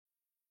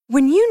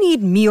When you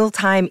need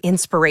mealtime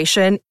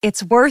inspiration,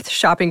 it's worth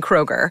shopping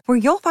Kroger, where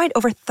you'll find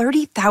over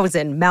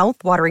 30,000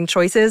 mouth-watering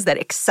choices that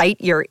excite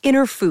your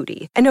inner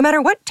foodie. And no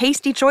matter what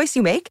tasty choice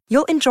you make,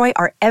 you'll enjoy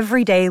our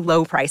everyday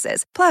low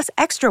prices, plus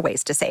extra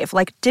ways to save,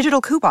 like digital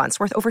coupons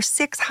worth over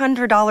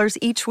 $600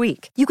 each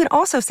week. You can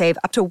also save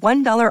up to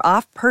 $1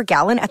 off per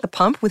gallon at the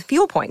pump with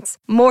fuel points.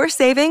 More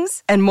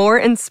savings and more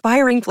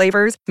inspiring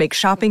flavors make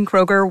shopping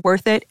Kroger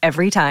worth it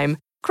every time.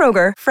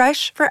 Kroger,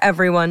 fresh for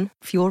everyone.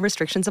 Fuel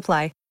restrictions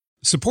apply.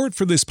 Support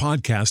for this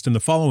podcast and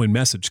the following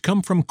message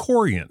come from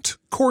Corient.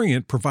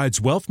 Corient provides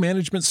wealth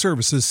management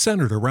services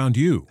centered around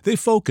you. They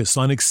focus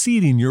on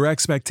exceeding your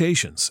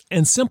expectations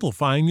and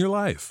simplifying your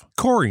life.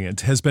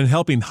 Corient has been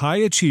helping high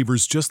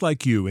achievers just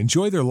like you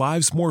enjoy their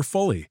lives more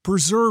fully,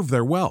 preserve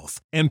their wealth,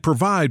 and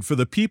provide for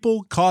the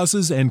people,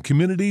 causes, and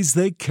communities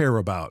they care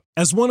about.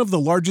 As one of the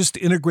largest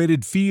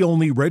integrated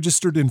fee-only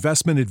registered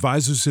investment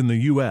advisors in the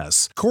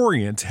U.S.,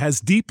 Corient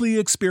has deeply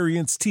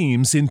experienced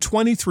teams in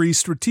 23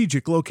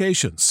 strategic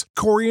locations.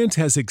 Corient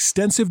has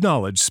extensive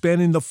knowledge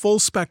spanning the full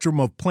spectrum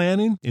of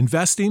planning,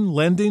 investing,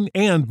 lending,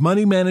 and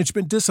money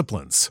management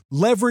disciplines.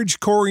 Leverage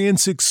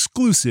Corient's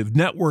exclusive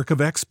network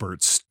of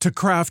experts to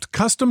craft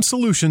custom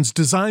solutions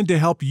designed to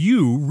help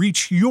you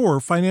reach your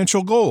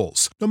financial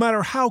goals, no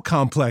matter how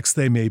complex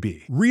they may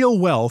be. Real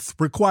wealth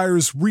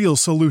requires real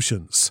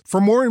solutions. For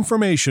more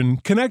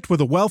information, connect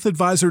with a wealth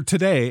advisor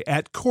today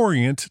at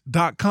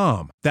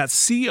Corient.com.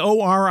 That's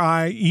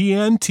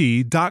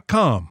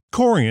Corient.com.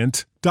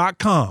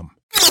 Corient.com.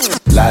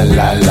 La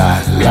la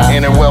la la.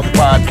 Inner Wealth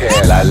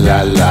Podcast. La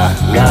la la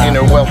la.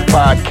 Inner Wealth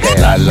Podcast.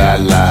 La la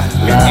la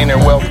la. Inner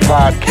Wealth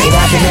Podcast. Get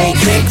out the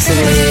matrix and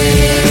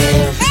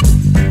live.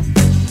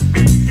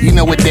 You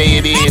know what day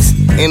it is?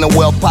 Inner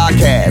Wealth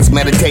Podcast.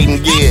 Meditate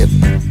and give.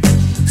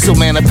 So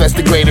manifest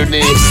the greater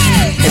this.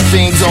 And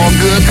things all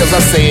good cause I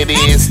say it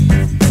is.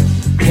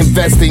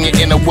 Invest in your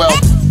inner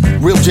wealth.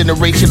 Real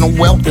generational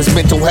wealth is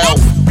mental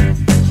health.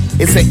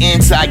 It's an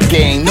inside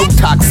game, no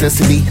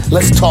toxicity.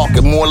 Let's talk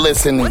and more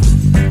listening.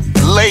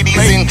 Ladies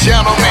and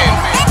gentlemen,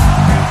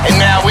 and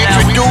now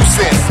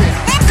introducing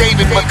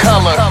David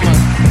McCullough,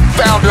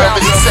 founder of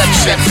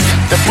Inception,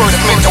 the first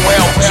mental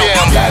health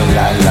gym. La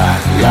la la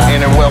la.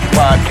 Inner Wealth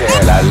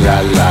Podcast. La la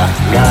la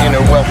la.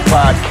 Inner Wealth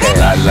Podcast.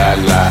 La la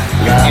la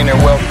la. Inner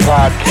Wealth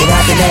Podcast. Get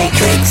out the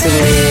matrix and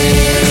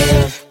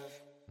live.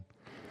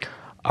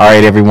 All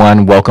right,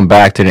 everyone, welcome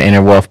back to the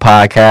Inner Wealth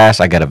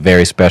Podcast. I got a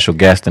very special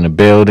guest in the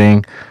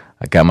building.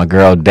 I got my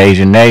girl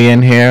Dejanay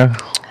in here.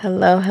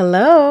 Hello,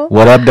 hello.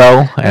 What up,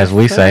 though? As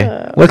we say.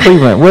 What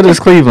does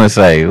Cleveland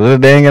say?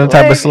 They ain't got a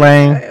type of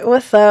slang.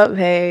 What's up?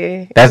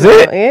 Hey. That's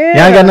it? Yeah.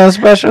 Y'all ain't got nothing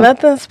special?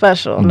 Nothing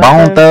special.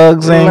 Bone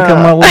Thugs ain't come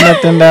up with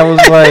nothing that was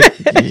like,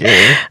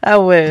 yeah. I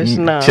wish,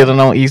 no. Chilling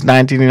on East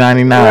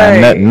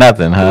 1999. Right.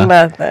 Nothing, huh?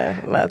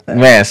 Nothing.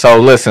 Man, so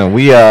listen,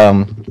 we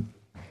I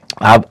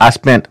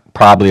spent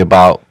probably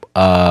about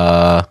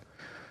probably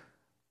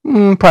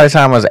the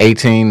time I was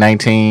 18,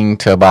 19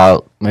 to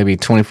about maybe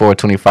 24,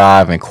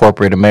 25 in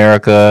corporate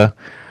America,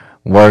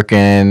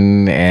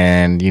 working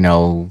and,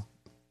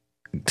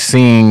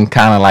 seeing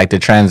kind of like the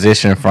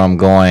transition from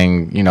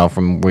going,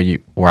 from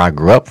where I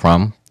grew up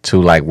from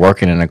to like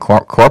working in a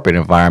corporate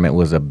environment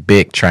was a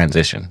big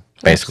transition,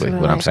 basically.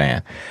 Absolutely. What I'm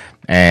saying.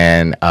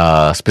 And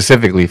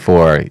specifically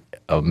for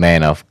a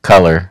man of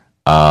color.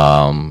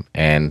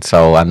 And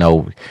so I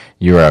know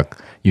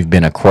you've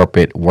been a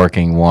corporate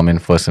working woman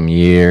for some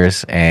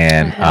years,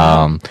 and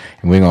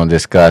we're going to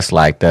discuss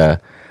like the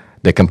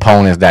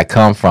components that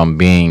come from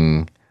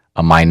being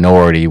a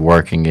minority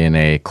working in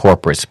a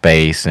corporate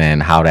space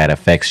and how that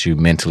affects you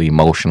mentally,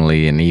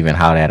 emotionally, and even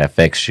how that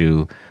affects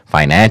you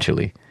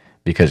financially,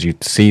 because you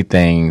see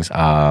things,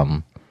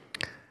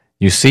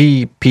 you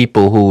see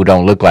people who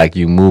don't look like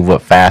you move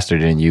up faster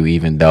than you,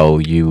 even though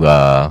you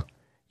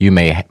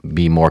may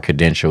be more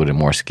credentialed and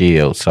more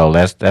skilled. So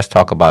let's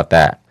talk about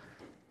that.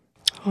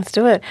 Let's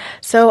do it.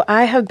 So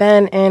I have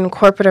been in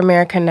corporate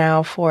America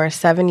now for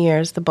 7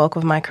 years, the bulk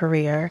of my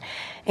career.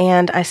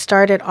 And I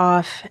started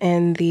off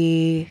in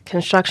the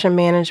construction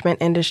management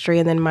industry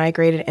and then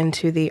migrated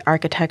into the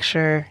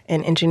architecture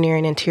and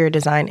engineering interior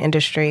design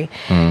industry.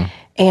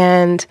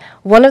 And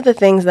one of the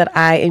things that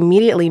I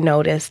immediately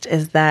noticed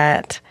is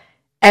that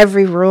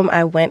every room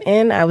I went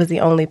in, I was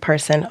the only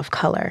person of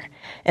color.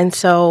 And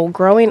so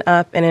growing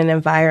up in an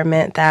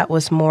environment that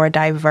was more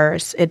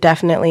diverse, it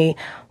definitely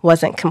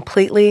wasn't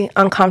completely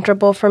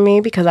uncomfortable for me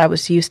because I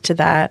was used to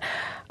that.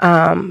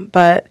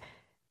 But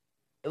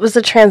it was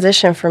a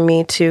transition for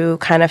me to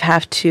kind of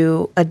have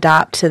to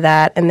adopt to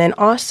that. And then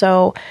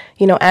also,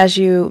 as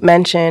you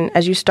mentioned,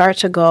 as you start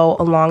to go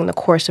along the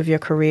course of your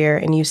career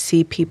and you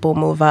see people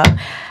move up,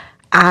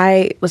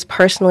 I was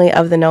personally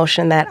of the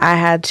notion that I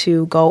had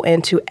to go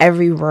into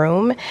every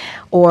room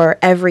or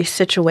every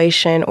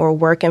situation or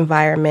work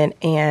environment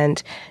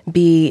and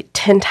be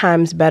 10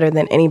 times better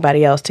than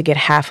anybody else to get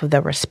half of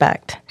the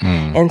respect.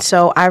 And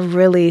so I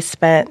really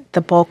spent the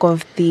bulk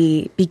of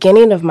the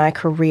beginning of my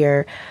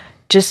career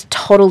just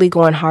totally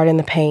going hard in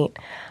the paint,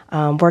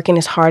 working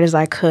as hard as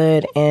I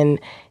could, and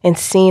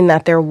seeing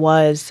that there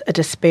was a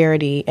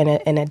disparity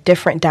and a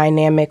different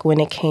dynamic when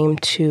it came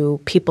to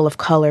people of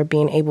color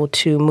being able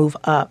to move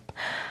up.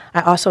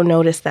 I also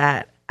noticed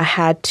that I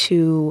had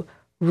to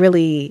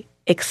really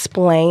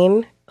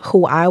explain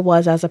who I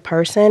was as a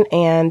person,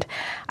 and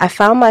I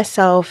found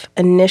myself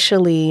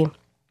initially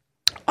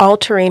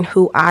altering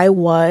who I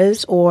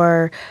was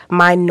or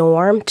my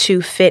norm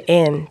to fit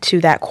in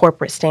to that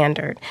corporate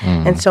standard.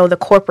 And so the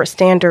corporate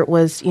standard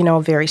was,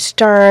 very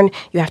stern.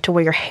 You have to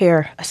wear your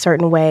hair a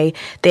certain way.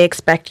 They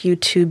expect you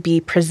to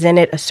be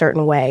presented a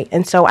certain way.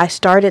 And so I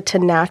started to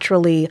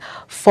naturally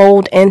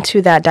fold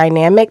into that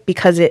dynamic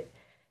because it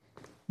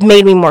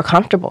made me more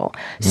comfortable.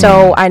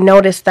 So I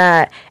noticed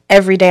that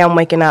every day I'm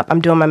waking up, I'm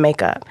doing my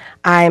makeup.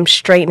 I'm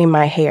straightening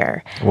my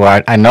hair.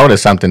 Well, I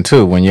noticed something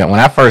too. When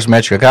I first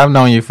met you, 'cause I've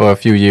known you for a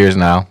few years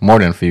now, more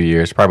than a few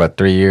years, probably about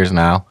 3 years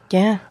now.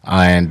 Yeah.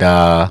 And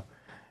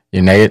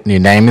your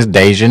name is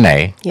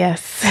Dejanay.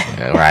 Yes.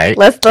 Right?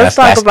 Let's talk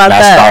about that.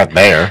 Let's start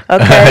there.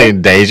 Okay.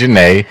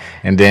 Dejanay.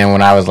 And then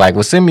when I was like,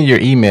 well, send me your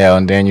email,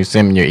 and then you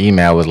sent me your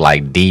email was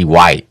like D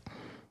White.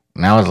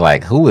 And I was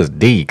like, who is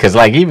D? Because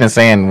even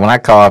saying, when I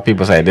call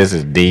people say this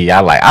is D,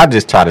 I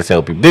just try to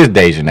tell people, this is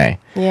Dejanay.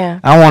 Yeah.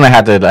 I don't want to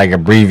have to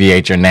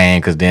abbreviate your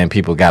name because then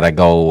people got to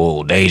go,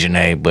 oh,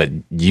 Dejanay, but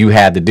you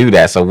had to do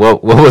that. So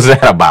what was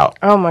that about?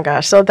 Oh my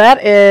gosh. So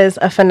that is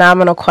a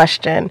phenomenal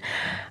question.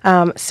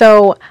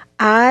 So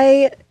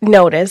I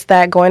noticed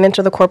that going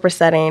into the corporate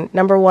setting,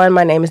 number one,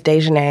 my name is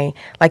Dejanay,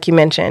 like you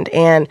mentioned,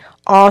 and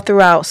all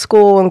throughout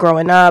school and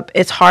growing up,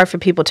 it's hard for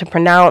people to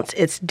pronounce.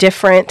 It's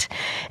different.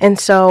 And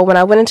so when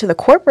I went into the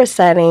corporate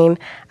setting,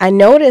 I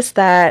noticed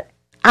that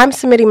I'm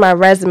submitting my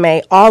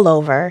resume all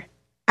over.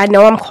 I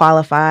know I'm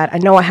qualified. I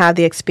know I have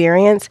the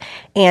experience,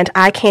 and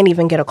I can't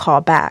even get a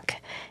call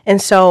back.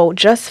 And so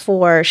just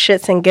for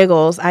shits and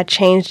giggles, I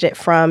changed it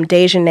from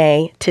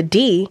Dejanay to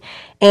D,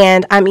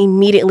 and I'm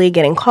immediately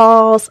getting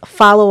calls,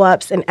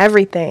 follow-ups, and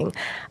everything.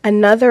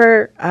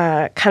 Another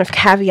kind of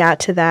caveat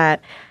to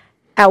that,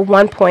 at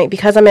one point,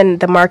 because I'm in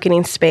the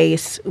marketing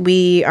space,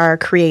 we are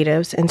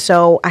creatives, and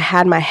so I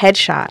had my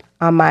headshot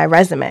on my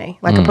resume,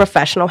 like a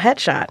professional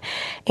headshot.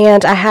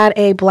 And I had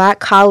a Black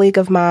colleague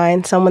of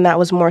mine, someone that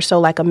was more so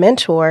like a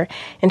mentor,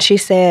 and she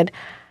said,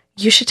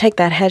 you should take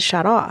that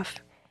headshot off.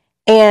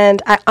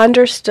 And I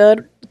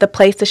understood the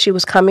place that she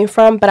was coming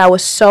from, but I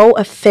was so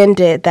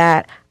offended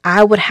that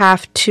I would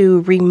have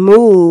to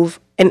remove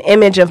an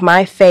image of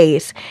my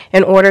face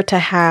in order to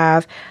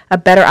have a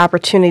better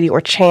opportunity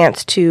or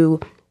chance to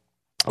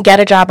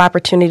get a job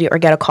opportunity or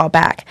get a call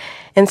back.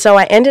 And so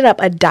I ended up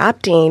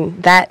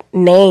adopting that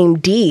name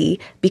D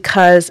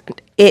because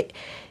it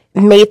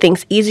made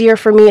things easier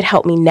for me. It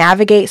helped me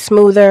navigate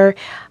smoother.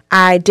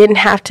 I didn't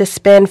have to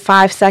spend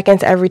 5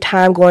 seconds every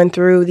time going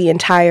through the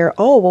entire,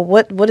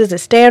 what does it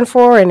stand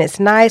for? And it's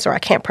nice, or I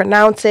can't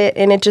pronounce it.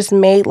 And it just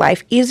made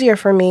life easier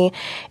for me.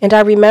 And I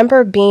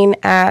remember being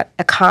at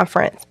a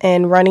conference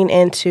and running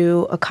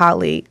into a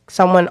colleague,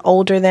 someone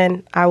older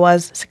than I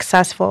was,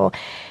 successful.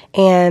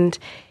 And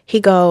he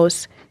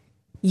goes,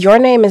 your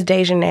name is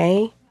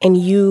Dejanay, and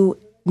you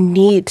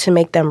need to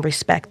make them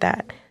respect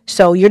that.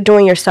 So you're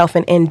doing yourself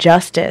an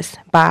injustice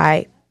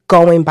by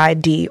going by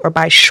D or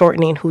by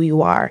shortening who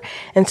you are.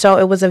 And so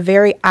it was a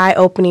very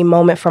eye-opening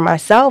moment for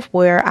myself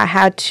where I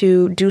had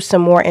to do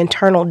some more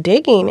internal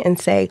digging and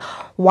say,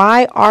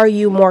 why are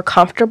you more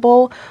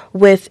comfortable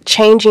with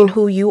changing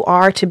who you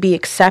are to be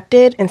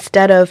accepted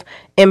instead of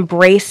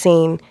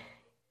embracing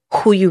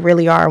who you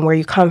really are and where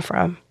you come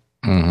from?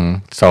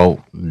 Mm-hmm.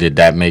 So did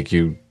that make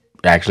you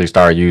actually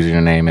start using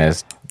your name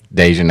as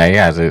Dejanay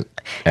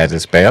as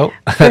it's spelled?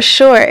 For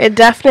sure. It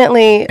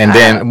definitely... And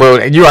then,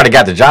 you already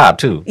got the job,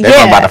 too. They're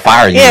not about to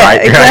fire you,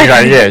 right?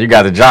 Exactly. You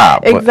got the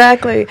job.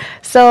 Exactly.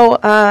 So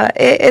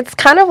it's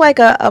kind of like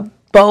a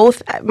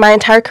both. My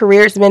entire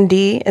career has been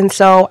D, and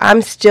so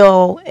I'm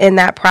still in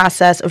that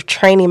process of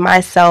training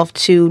myself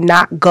to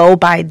not go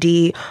by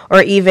D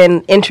or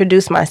even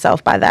introduce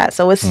myself by that.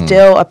 So it's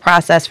still a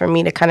process for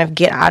me to kind of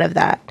get out of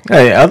that.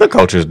 Hey, other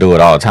cultures do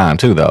it all the time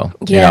too, though.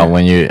 Yeah.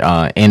 When you're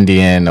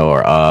Indian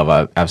or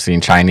I've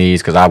seen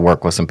Chinese because I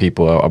work with some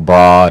people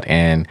abroad,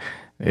 and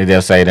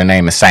they'll say their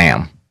name is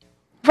Sam.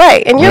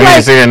 Right, and you're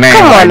like,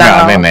 come on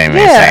now. Their name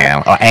is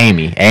Sam. Or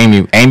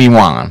Amy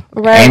Wan.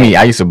 Right.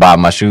 I used to buy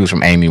my shoes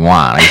from Amy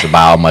Wan. I used to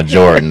buy all my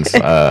Jordans.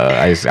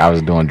 I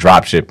was doing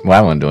drop ship. Well,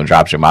 I wasn't doing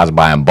drop ship. I was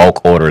buying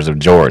bulk orders of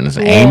Jordans.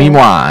 Yeah. Amy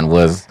Wan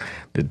was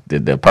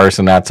the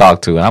person I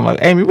talked to. And I'm like,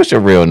 Amy, what's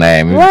your real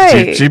name?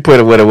 Right. She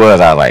put it what it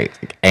was. I was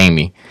like,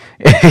 Amy.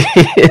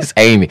 It's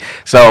Amy.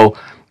 So,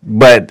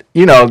 but,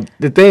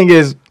 the thing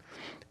is,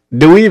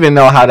 do we even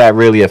know how that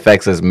really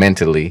affects us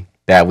mentally?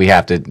 That we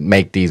have to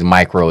make these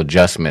micro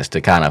adjustments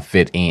to kind of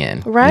fit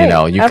in,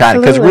 right?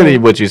 Because really,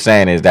 what you're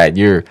saying is that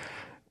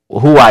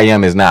who I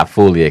am is not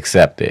fully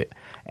accepted.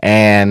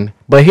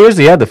 But here's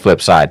the other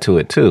flip side to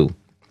it too.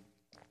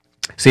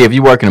 See, if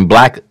you work in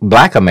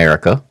Black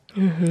America,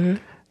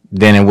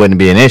 then it wouldn't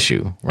be an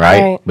issue,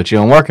 right? But you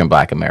don't work in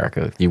Black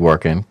America. You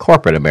work in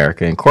corporate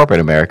America, and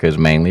corporate America is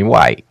mainly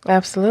white.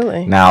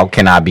 Absolutely. Now,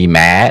 can I be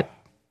mad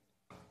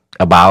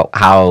about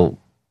how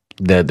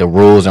the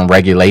rules and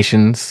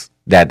regulations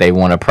that they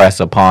want to press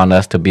upon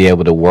us to be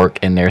able to work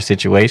in their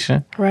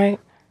situation? Right.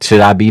 Should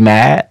I be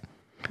mad?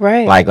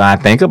 Right. Like, when I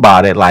think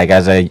about it, like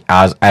as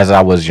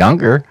I was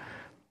younger,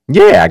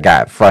 yeah, I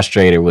got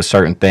frustrated with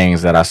certain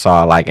things that I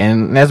saw. Like,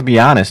 and let's be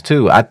honest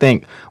too. I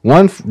think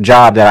one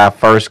job that I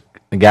first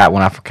got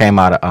when I came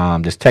out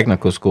of this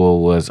technical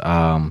school was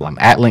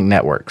at Link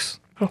Networks.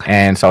 Okay.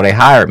 And so they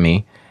hired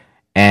me,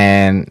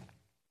 and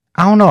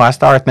I don't know. I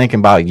started thinking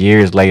about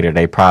years later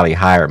they probably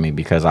hired me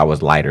because I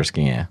was lighter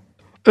skinned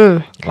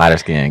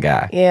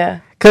guy. Yeah.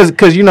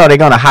 Because you know they're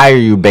gonna hire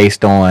you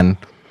based on,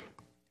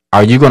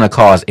 are you gonna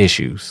cause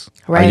issues?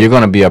 Right. Are you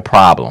gonna be a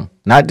problem?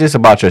 Not just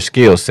about your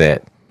skill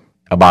set,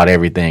 about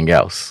everything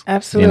else.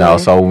 Absolutely. You know,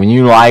 so when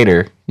you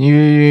lighter,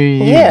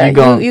 you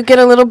get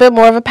a little bit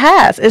more of a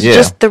pass. It's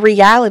just the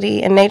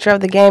reality and nature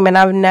of the game, and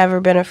I've never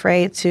been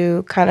afraid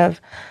to kind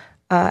of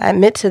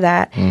admit to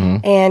that. Mm-hmm.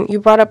 And you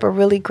brought up a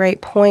really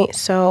great point.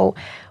 So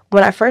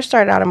when I first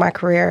started out in my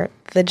career,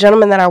 the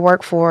gentleman that I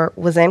worked for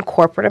was in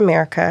corporate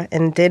America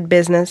and did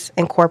business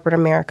in corporate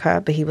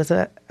America, but he was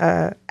a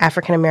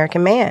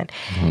African-American man.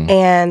 Mm-hmm.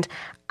 And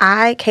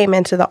I came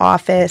into the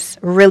office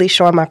really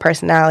showing my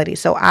personality.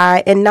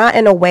 And not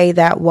in a way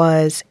that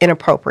was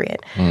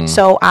inappropriate. Mm.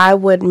 So I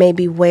would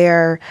maybe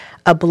wear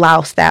a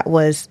blouse that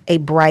was a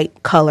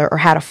bright color or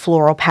had a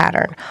floral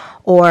pattern.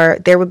 Or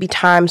there would be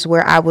times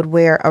where I would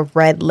wear a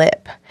red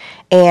lip.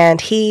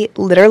 And he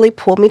literally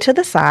pulled me to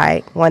the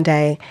side one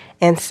day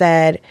and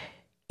said,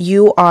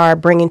 "You are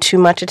bringing too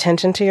much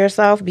attention to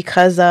yourself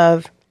because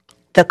of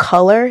the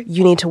color.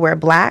 You need to wear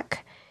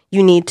black.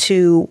 You need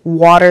to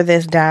water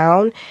this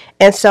down."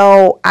 And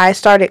so I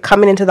started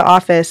coming into the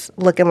office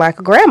looking like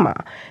a grandma.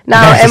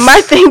 Now, and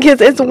my thing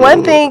is, it's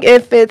one thing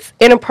if it's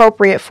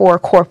inappropriate for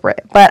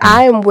corporate, but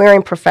I am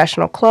wearing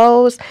professional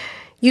clothes.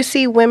 You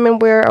see women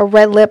wear a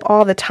red lip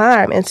all the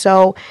time. And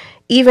so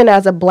even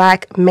as a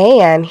black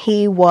man,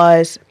 he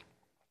was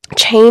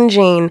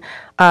changing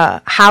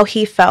how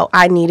he felt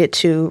I needed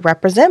to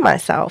represent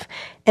myself.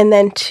 And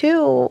then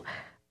two,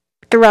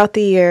 throughout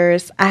the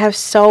years, I have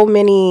so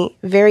many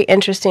very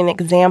interesting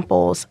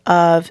examples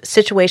of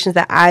situations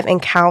that I've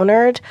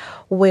encountered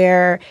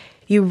where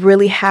you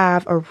really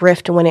have a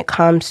rift when it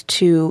comes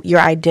to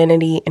your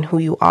identity and who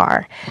you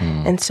are.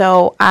 Mm. And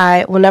so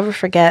I will never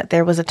forget,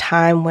 there was a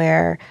time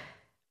where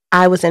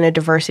I was in a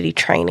diversity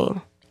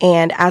training.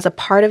 And as a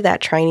part of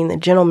that training, the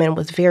gentleman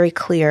was very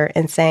clear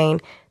in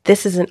saying,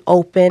 this is an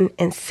open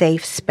and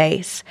safe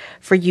space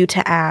for you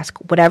to ask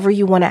whatever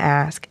you want to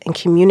ask and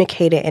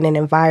communicate it in an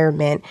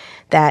environment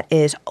that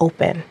is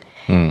open.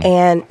 Mm.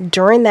 And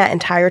during that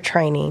entire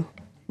training,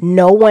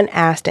 no one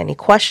asked any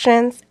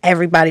questions.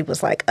 Everybody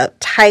was like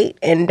uptight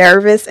and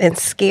nervous and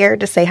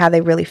scared to say how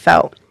they really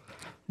felt.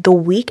 The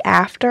week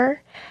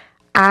after,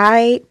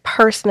 I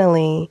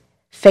personally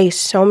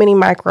faced so many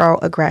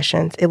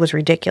microaggressions. It was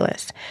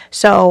ridiculous.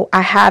 So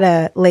I had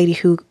a lady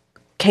who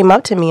came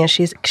up to me and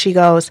she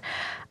goes,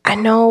 "I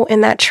know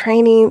in that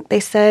training they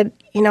said,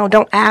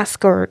 don't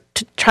ask or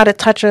try to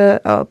touch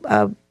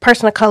a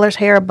person of color's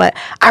hair, but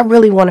I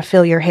really want to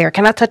feel your hair.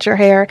 Can I touch your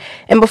hair?"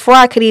 And before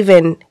I could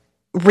even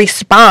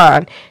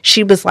respond,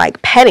 she was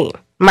like petting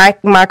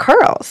my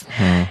curls.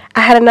 Mm. I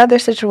had another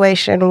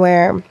situation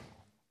where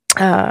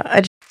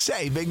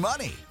Save big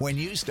money when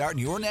you start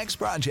your next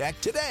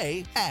project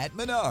today at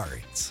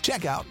Menards.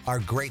 Check out our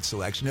great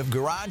selection of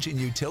garage and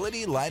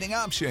utility lighting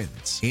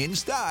options in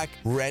stock,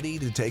 ready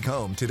to take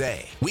home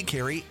today. We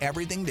carry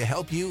everything to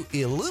help you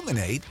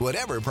illuminate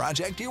whatever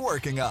project you're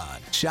working on.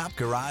 Shop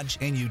garage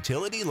and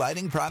utility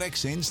lighting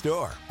products in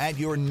store at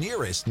your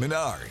nearest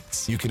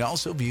Menards. You can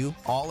also view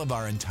all of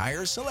our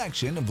entire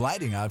selection of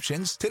lighting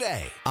options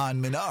today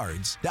on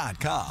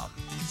Menards.com.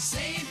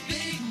 Save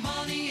big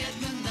money at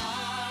Menards.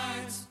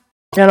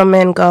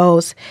 Gentleman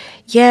goes,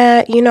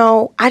 "Yeah,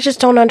 I just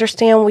don't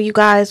understand what you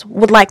guys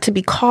would like to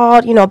be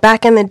called.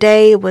 Back in the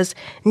day it was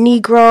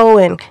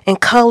Negro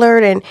and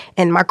colored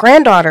and my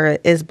granddaughter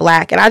is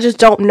black and I just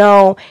don't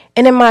know."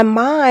 And in my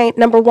mind,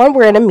 number one,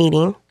 we're in a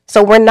meeting.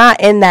 So we're not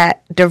in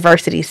that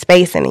diversity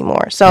space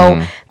anymore.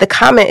 So the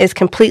comment is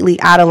completely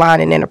out of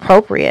line and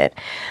inappropriate.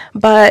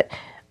 But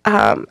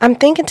I'm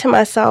thinking to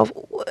myself,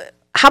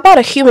 how about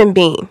a human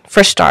being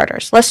for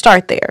starters? Let's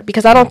start there,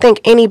 because I don't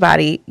think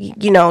anybody,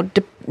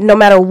 no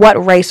matter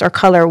what race or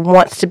color,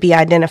 wants to be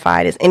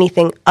identified as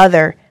anything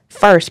other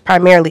first,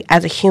 primarily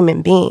as a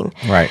human being.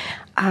 Right.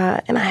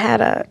 And I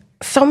had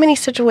so many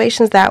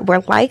situations that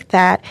were like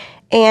that,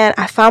 and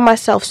I found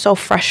myself so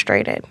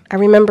frustrated. I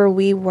remember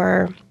we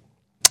were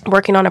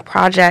working on a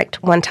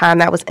project one time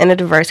that was in a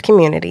diverse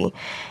community,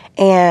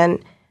 and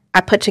I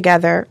put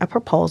together a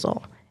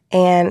proposal.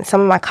 And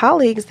some of my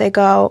colleagues, they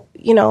go,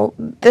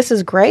 this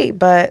is great,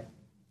 but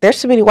there's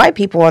too many white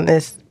people on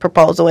this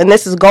proposal, and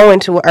this is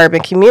going to an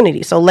urban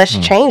community, so let's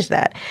change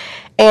that.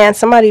 And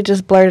somebody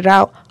just blurted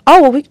out,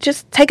 "Oh, well, we could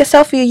just take a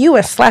selfie of you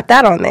and slap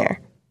that on there."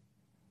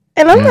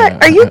 And I'm like,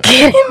 are you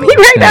kidding me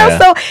right now?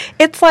 So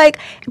it's like,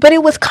 but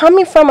it was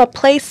coming from a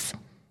place,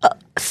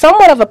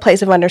 somewhat of a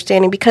place of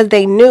understanding, because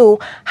they knew,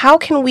 how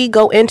can we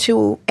go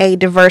into a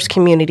diverse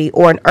community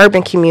or an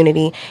urban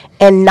community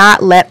and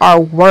not let our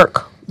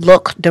work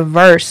look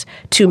diverse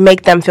to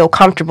make them feel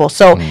comfortable?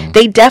 So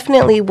they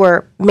definitely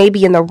were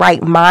maybe in the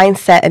right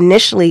mindset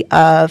initially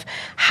of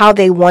how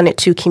they wanted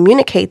to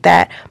communicate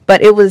that,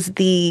 but it was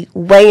the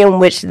way in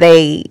which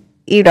they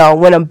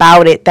went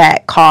about it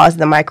that caused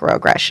the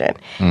microaggression.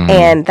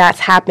 And that's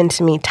happened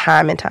to me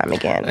time and time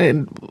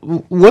again.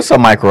 What's a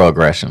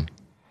microaggression?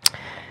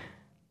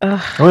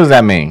 What does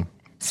that mean?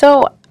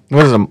 So,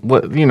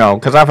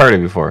 because I've heard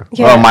it before.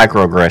 Yeah. Well,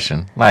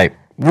 microaggression. Like,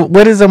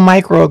 what is a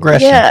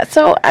microaggression? Yeah,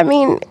 so, I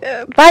mean,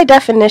 by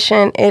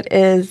definition, it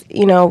is,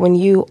 when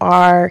you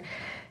are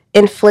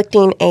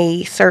inflicting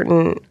a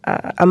certain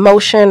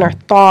emotion or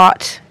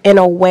thought in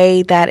a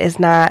way that is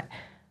not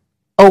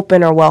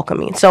open or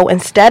welcoming. So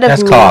instead of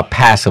that's called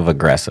passive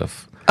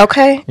aggressive.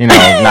 Okay.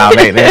 Now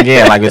they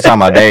again, like we're talking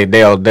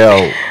about,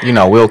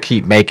 they'll we'll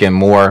keep making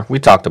more. We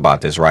talked about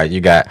this, right? You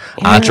got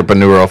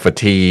entrepreneurial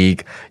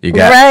fatigue, you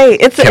got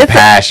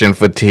compassion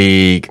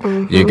fatigue,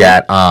 you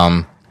got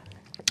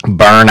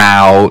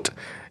burnout,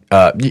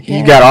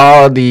 you got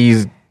all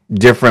these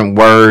different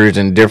words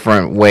and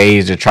different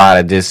ways to try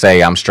to just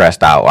say I'm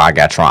stressed out or I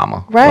got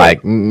trauma. Right.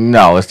 Like,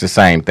 no, it's the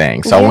same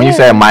thing. So when you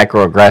say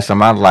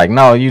microaggression, I was like,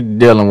 no, you're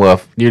dealing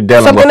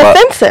something with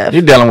offensive.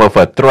 You're dealing with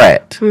a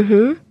threat.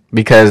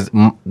 Because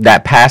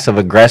that passive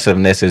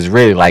aggressiveness is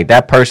really like,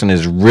 that person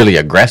is really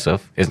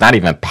aggressive. It's not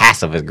even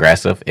passive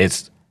aggressive.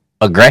 It's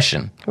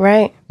aggression.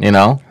 Right.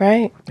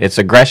 Right. It's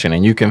aggression,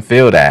 and you can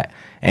feel that.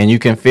 And you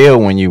can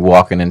feel when you're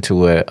walking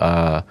into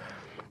a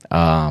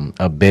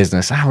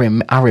business.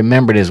 I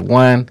remember this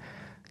one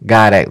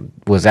guy that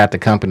was at the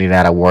company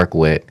that I work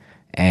with,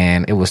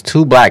 and it was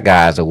two black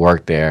guys that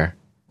worked there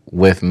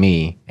with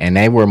me, and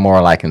they were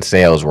more like in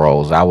sales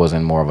roles. I was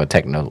in more of a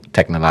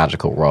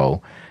technological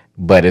role.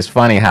 But it's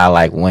funny how,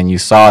 like, when you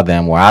saw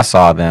them, where I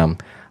saw them,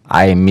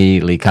 I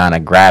immediately kind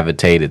of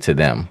gravitated to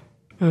them.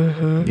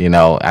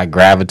 I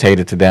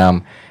gravitated to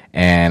them,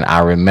 and I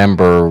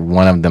remember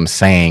one of them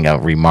saying a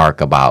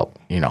remark about,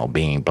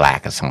 being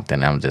black or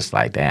something. I'm just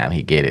like, damn,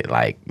 he get it.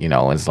 Like,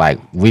 it's like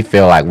we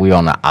feel like we're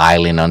on an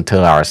island unto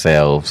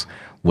ourselves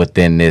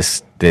within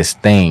this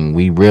thing.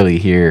 We really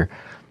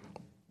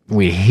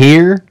we're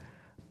here,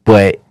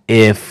 but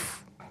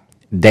if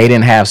they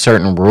didn't have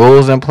certain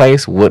rules in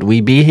place, would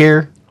we be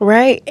here?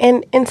 Right.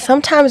 And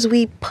sometimes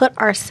we put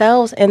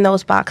ourselves in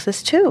those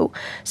boxes too.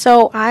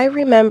 So I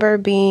remember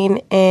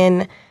being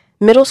in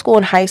middle school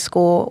and high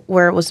school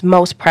where it was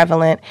most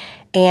prevalent.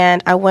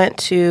 And I went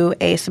to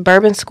a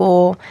suburban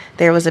school.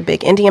 There was a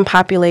big Indian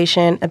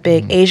population, a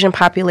big Asian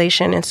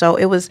population. And so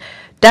it was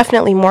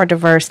definitely more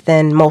diverse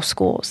than most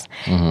schools.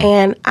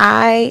 And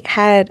I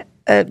had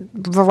a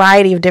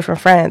variety of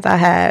different friends. I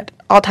had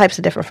all types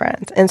of different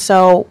friends. And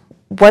so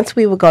once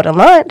we would go to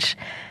lunch,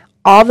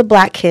 all the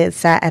black kids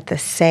sat at the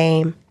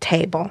same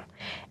table.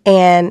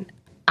 And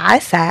I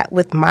sat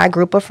with my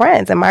group of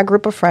friends, and my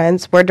group of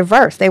friends were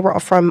diverse. They were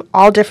from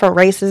all different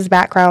races,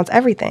 backgrounds,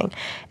 everything.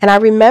 And I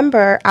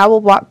remember I would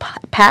walk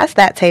past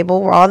that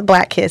table where all the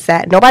black kids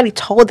sat. Nobody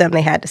told them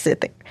they had to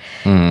sit there.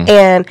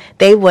 And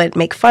they would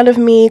make fun of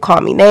me,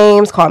 call me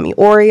names, call me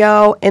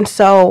Oreo. And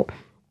so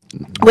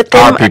within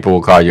our people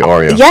will call you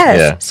Oreo. Yes.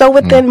 Yeah. So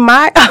within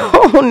my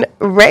own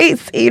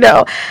race,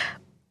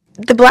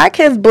 the black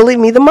kids bullied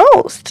me the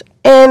most.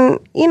 And,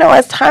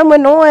 as time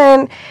went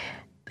on,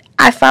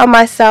 I found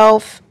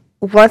myself,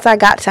 once I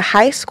got to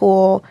high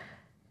school,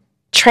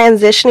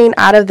 transitioning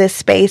out of this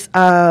space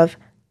of,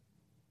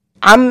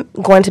 I'm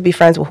going to be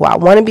friends with who I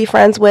want to be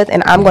friends with,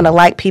 and I'm going to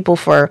like people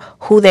for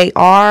who they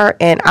are,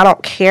 and I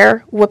don't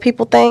care what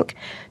people think,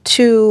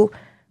 to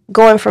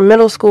going from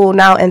middle school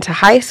now into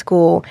high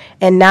school,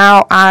 and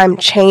now I'm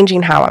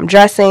changing how I'm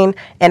dressing,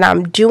 and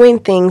I'm doing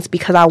things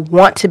because I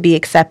want to be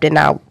accepted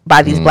now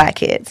by these black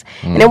kids.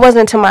 And it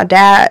wasn't until my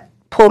dad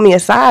pulled me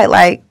aside,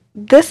 like,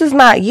 this is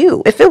not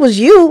you. If it was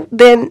you,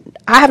 then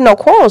I have no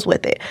quarrels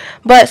with it.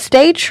 But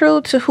stay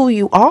true to who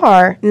you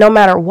are no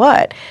matter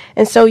what.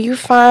 And so you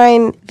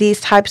find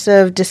these types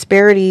of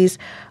disparities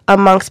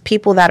amongst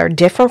people that are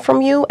different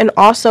from you, and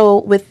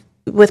also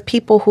with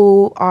people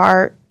who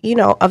are,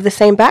 of the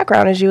same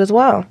background as you as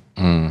well.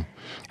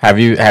 Have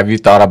you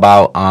thought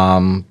about,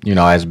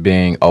 as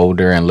being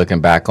older and looking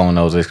back on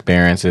those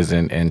experiences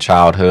in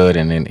childhood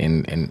and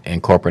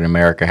in corporate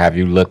America, have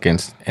you looked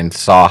and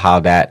saw how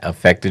that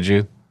affected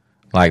you,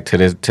 like to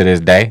this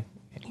day?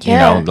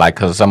 Yeah.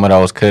 Because some of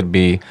those could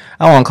be,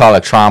 I don't want to call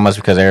it traumas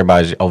because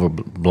everybody's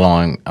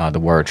overblowing the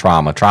word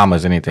trauma. Trauma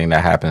is anything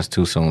that happens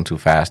too soon, too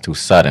fast, too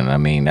sudden. I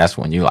mean, that's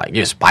when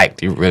you're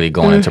spiked. You're really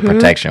going into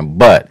protection.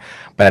 But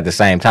at the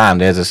same time,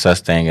 there's a such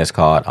thing as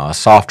called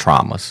soft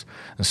traumas.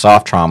 And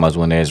soft traumas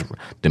when there's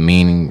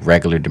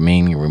regular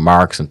demeaning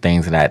remarks and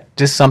things like that.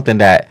 Just something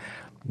that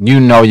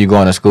you're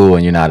going to school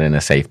and you're not in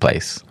a safe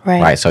place.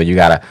 Right. So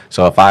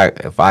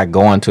if I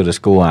go into the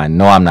school and I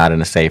know I'm not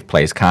in a safe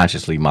place,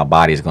 consciously my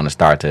body is going to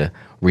start to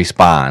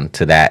respond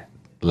to that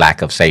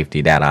lack of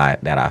safety that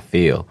I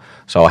feel.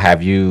 So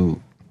have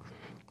you?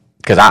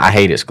 Because I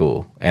hated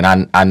school,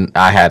 and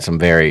I had some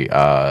very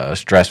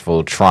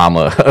stressful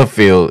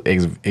trauma-filled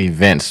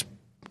events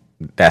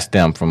that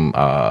stem from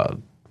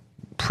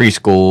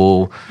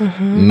preschool,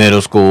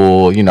 middle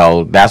school. You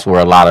know, that's where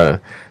a lot of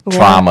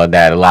trauma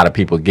that a lot of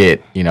people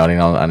get. You know, they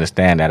don't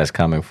understand that it's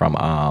coming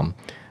from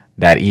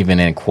that even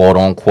in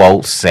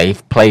quote-unquote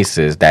safe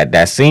places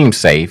that seem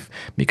safe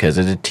because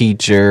of the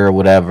teacher or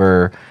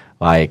whatever,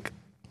 like,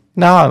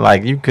 no,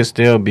 like you could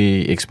still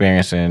be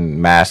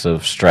experiencing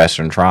massive stress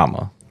and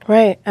trauma.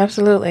 Right,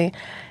 absolutely.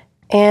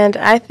 And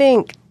I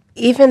think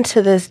even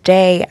to this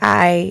day,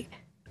 I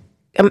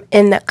am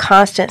in the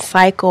constant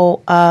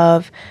cycle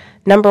of,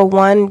 number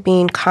one,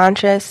 being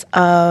conscious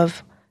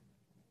of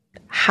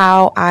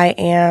how I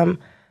am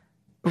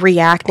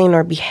reacting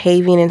or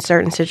behaving in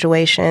certain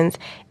situations.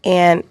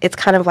 And it's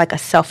kind of like a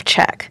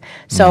self-check.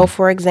 So,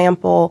 for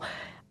example,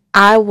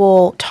 I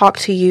will talk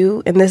to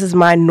you, and this is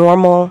my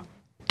normal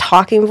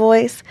talking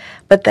voice,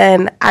 but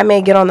then I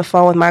may get on the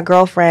phone with my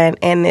girlfriend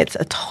and it's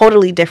a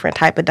totally different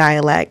type of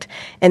dialect.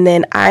 And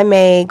then I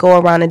may go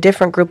around a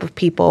different group of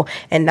people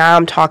and now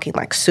I'm talking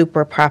like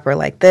super proper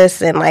like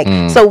this. And like,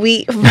 so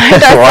we find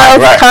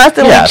ourselves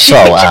constantly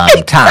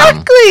changing. Tom.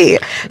 Exactly.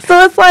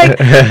 So it's like,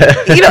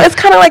 you know, it's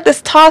kind of like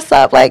this toss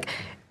up. Like,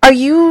 are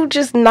you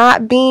just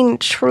not being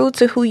true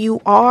to who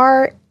you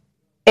are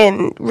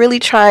and really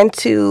trying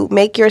to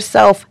make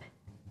yourself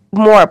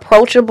more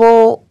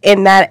approachable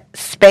in that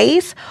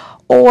space,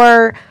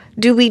 or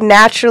do we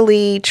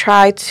naturally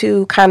try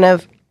to kind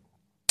of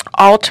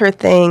alter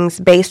things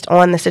based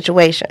on the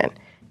situation?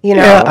 You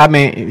know, I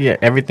mean,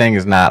 everything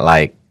is not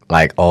like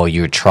oh,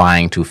 you're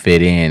trying to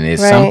fit in.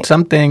 It's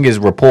something is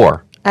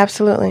rapport.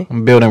 Absolutely,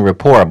 building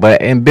rapport.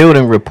 But in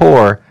building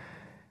rapport,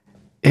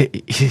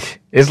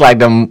 it's like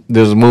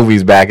those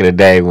movies back in the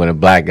day when a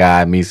black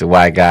guy meets a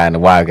white guy and the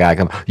white guy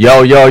comes,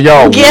 yo, what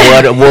up?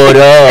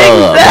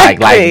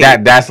 Exactly. Like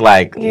that. That's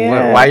like,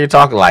 why are you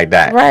talking like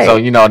that? Right. So,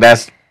 you know,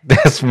 that's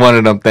one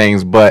of them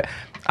things. But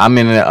I'm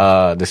in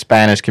the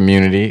Spanish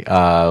community with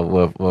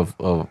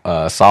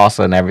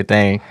salsa and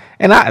everything,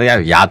 and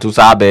ya tu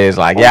sabes,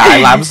 like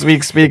I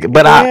speak,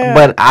 but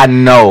I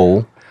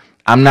know.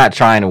 I'm not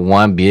trying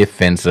to be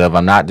offensive.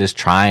 I'm not just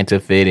trying to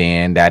fit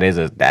in. That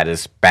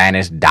is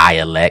Spanish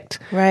dialect.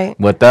 Right.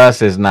 With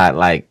us, it's not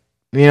like,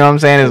 you know what I'm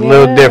saying? It's a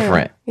little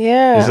different.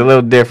 Yeah. It's a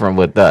little different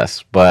with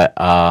us. But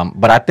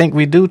I think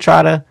we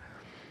try to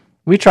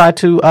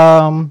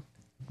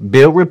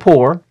build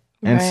rapport,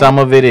 and some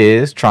of it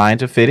is trying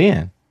to fit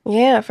in.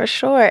 Yeah, for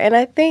sure. And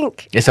I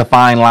think it's a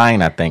fine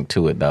line, I think,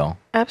 to it though.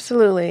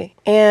 Absolutely.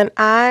 And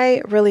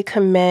I really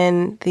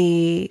commend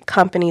the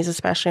companies,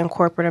 especially in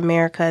corporate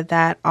America,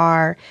 that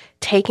are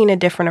taking a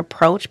different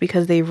approach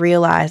because they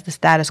realize the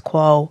status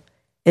quo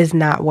is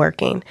not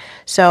working.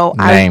 So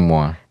Name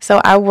one.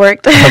 So I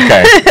worked for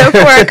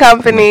a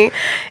company,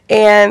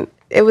 and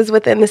it was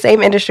within the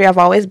same industry I've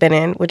always been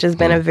in, which has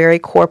been a very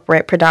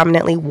corporate,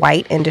 predominantly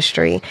white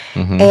industry.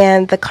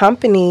 And the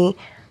company,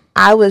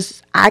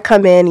 I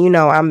come in, you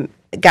know, I'm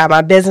got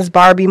my business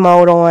Barbie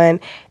mode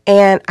on,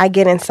 and I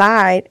get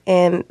inside,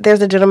 and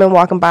there's a gentleman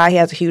walking by. He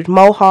has a huge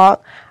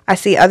mohawk. I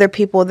see other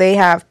people, they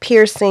have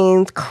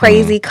piercings,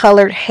 crazy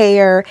colored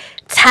hair,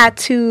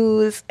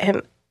 tattoos,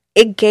 and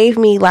it gave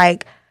me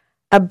like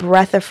a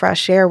breath of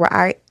fresh air where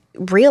I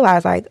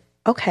realized, like,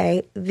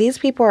 okay, these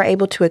people are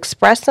able to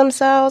express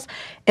themselves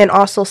and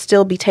also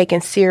still be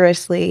taken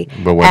seriously.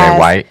 But were they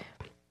white?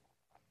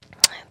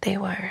 They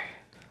were.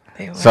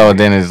 So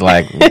then it's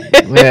like,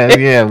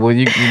 well,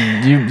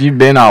 you've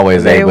been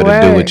always able to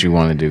do what you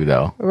want to do,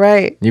 though.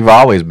 Right. You've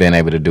always been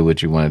able to do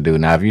what you want to do.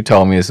 Now, if you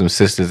told me there's some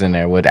sisters in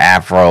there with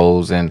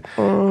afros and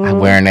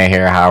wearing their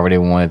hair however they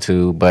wanted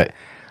to, but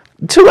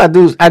two, I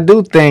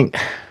do think,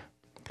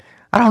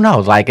 I don't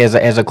know, like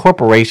as a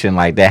corporation,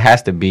 like there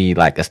has to be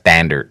like a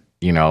standard,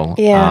 you know.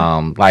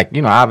 Yeah. Like,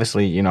 you know,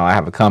 obviously, you know, I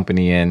have a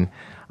company and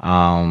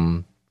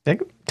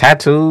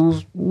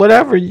tattoos,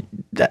 whatever,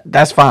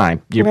 that's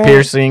fine. Your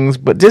piercings,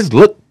 but just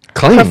look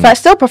clean.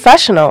 Still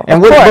professional.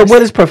 And but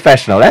what is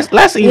professional?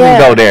 Let's even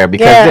go there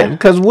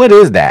because what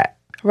is that?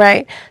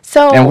 Right.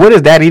 So and where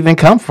does that even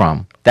come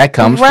from? That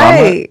comes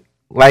from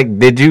like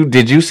did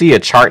you see a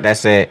chart that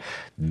said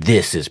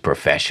this is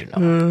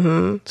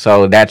professional?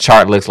 So that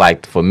chart looks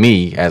like, for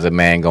me as a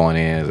man going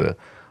in, as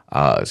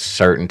a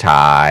shirt and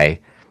tie,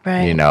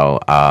 you know,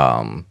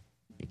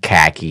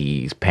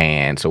 khakis,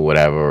 pants, or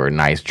whatever, or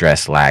nice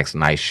dress slacks,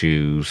 nice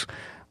shoes.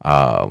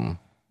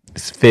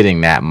 It's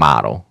fitting that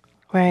model.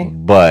 Right.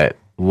 But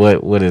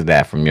what is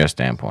that from your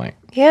standpoint?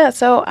 Yeah,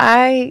 so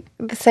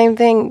the same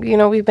thing, you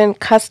know, we've been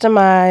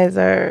customized,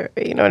 or,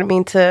 you know what I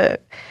mean, to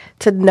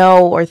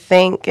know or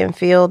think and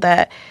feel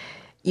that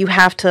you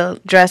have to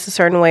dress a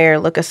certain way or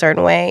look a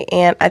certain way.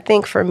 And I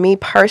think for me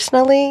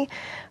personally,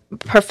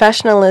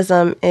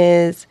 professionalism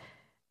is,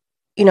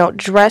 you know,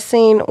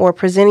 dressing or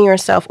presenting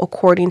yourself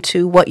according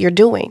to what you're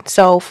doing.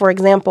 So, for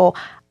example,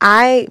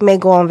 I may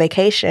go on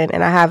vacation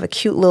and I have a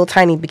cute little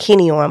tiny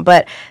bikini on,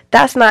 but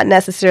that's not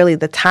necessarily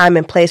the time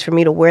and place for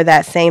me to wear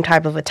that same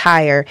type of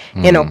attire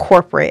in a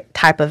corporate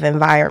type of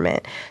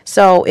environment.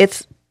 So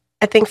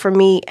I think for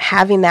me,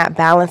 having that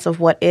balance of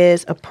what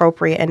is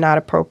appropriate and not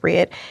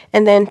appropriate.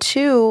 And then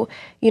 2,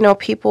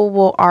 people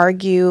will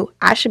argue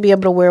I should be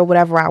able to wear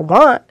whatever I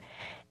want,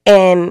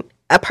 and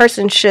a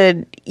person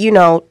should,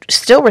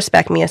 still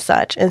respect me as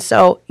such. And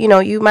so,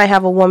 you might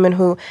have a woman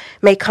who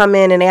may come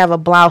in and they have a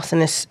blouse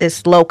and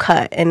it's low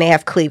cut and they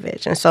have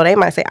cleavage. And so they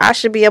might say, I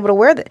should be able to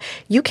wear that.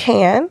 You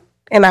can,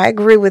 and I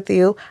agree with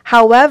you.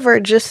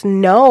 However, just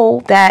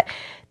know that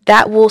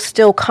will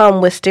still come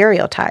with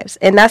stereotypes.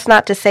 And that's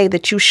not to say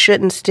that you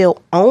shouldn't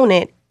still own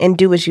it and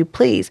do as you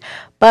please,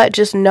 but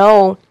just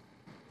know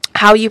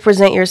how you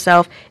present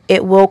yourself,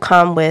 it will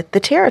come with the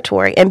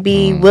territory, and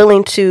be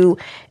willing to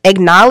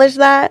acknowledge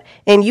that,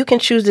 and you can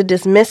choose to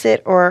dismiss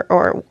it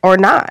or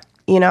not,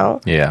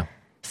 Yeah.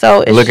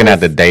 So it's looking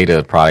at the data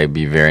would probably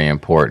be very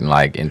important,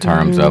 like in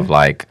terms of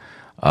like,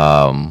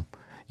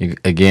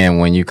 again,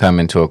 when you come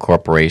into a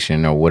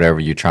corporation or whatever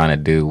you're trying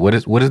to do, what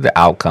is the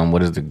outcome,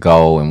 what is the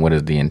goal, and what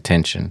is the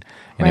intention?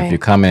 And if you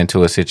come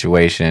into a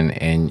situation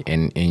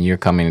and you're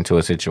coming into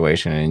a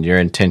situation and your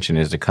intention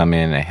is to come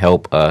in and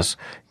help us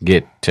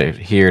get to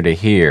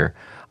here,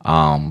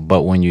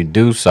 but when you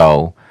do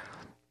so,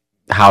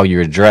 how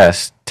you're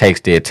dressed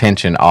takes the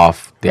attention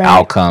off the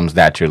outcomes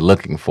that you're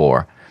looking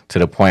for, to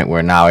the point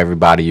where now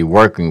everybody you're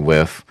working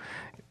with,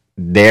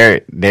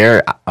 their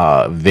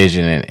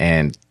vision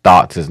and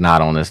thoughts is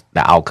not on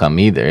the outcome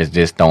either. It's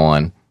just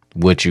on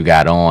what you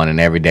got on,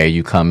 and every day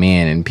you come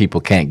in and people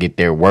can't get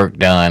their work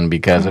done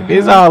because of,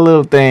 it's all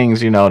little things,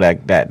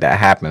 that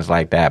happens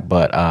like that.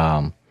 But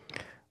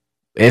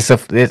it's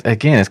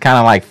kind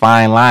of like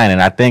fine line,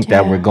 and I think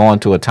that we're going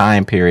to a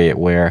time period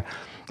where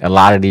a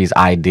lot of these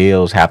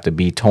ideals have to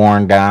be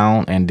torn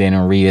down and then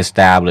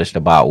reestablished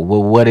about,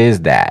 well, what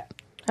is that?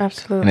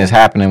 Absolutely. And it's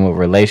happening with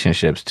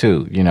relationships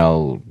too.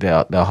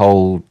 The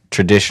whole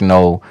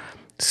traditional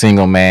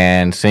single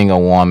man,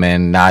 single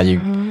woman. Now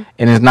and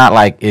it's not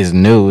like it's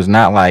new. It's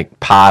not like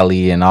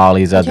poly and all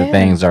these other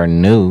things are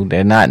new.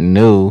 They're not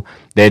new.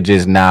 They're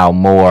just now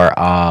more.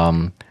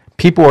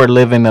 People are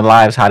living their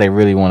lives how they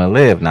really want to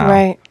live now.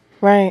 Right.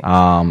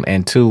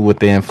 And 2, with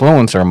the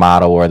influencer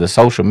model or the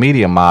social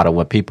media model,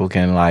 where people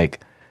can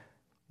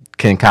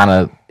kind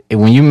of,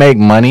 when you make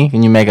money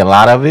and you make a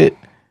lot of it,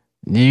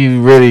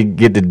 you really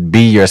get to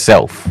be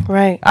yourself.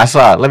 Right.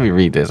 Let me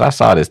read this. I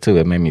saw this too.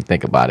 It made me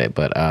think about it,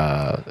 but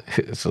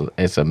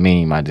it's a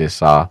meme I just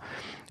saw.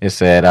 It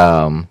said,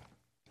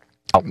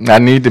 I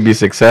need to be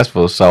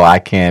successful so I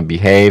can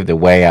behave the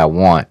way I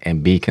want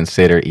and be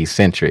considered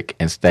eccentric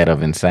instead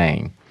of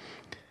insane.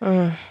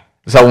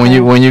 So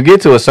when you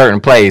get to a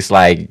certain place,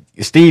 like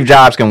Steve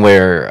Jobs can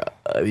wear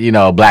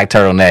a black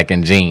turtleneck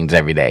and jeans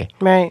every day.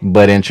 Right.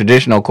 But in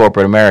traditional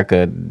corporate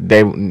America,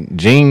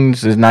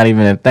 jeans is not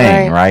even a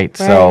thing, right?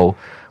 So,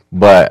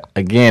 but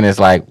again, it's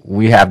like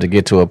we have to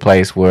get to a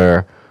place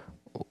where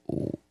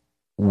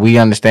we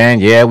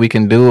understand, we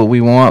can do what we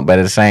want, but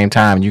at the same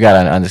time, you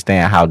got to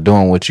understand how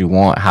doing what you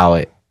want,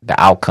 the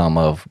outcome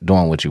of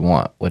doing what you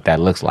want, what that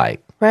looks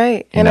like.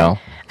 Right.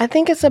 I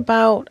think it's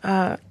about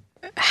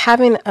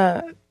having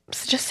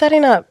just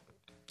setting up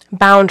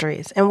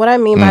boundaries. And what I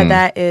mean by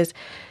that is,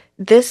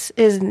 this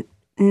is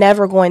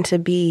never going to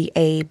be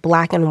a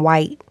black and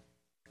white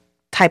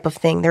type of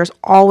thing. There's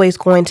always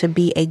going to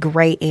be a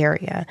gray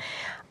area.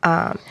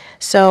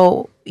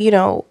 So,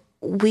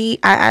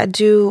 I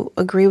do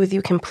agree with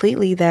you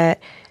completely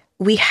that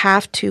we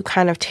have to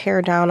kind of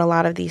tear down a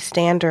lot of these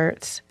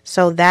standards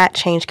so that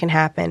change can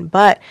happen.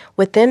 But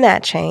within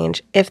that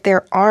change, if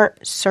there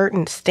aren't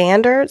certain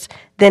standards,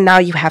 then now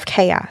you have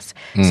chaos.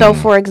 So,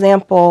 for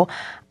example,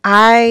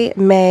 I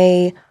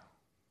may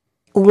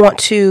want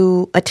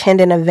to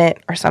attend an event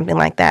or something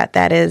like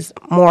that is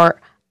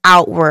more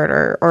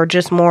outward or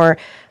just more,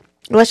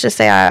 let's just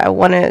say I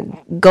want to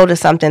go to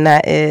something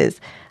that is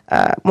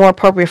more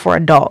appropriate for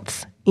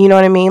adults. You know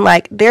what I mean?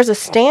 Like, there's a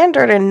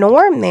standard and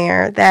norm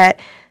there that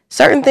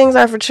certain things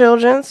are for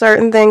children,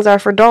 certain things are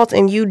for adults,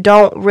 and you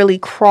don't really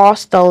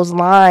cross those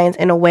lines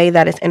in a way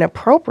that is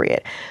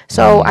inappropriate.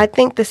 So I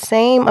think the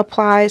same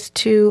applies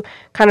to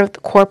kind of the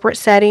corporate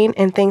setting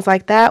and things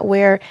like that,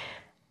 where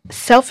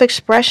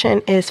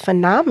self-expression is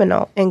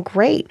phenomenal and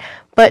great,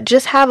 but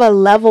just have a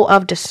level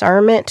of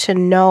discernment to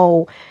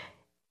know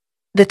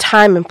the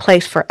time and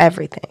place for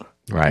everything.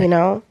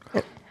 Right.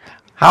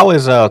 How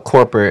is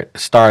corporate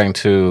starting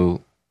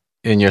to,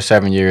 in your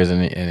 7 years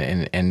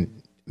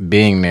and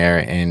being there,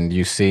 and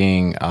you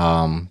seeing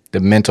the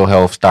mental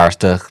health starts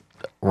to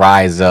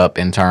rise up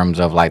in terms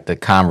of like the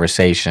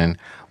conversation?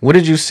 What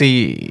did you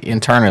see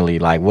internally?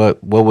 Like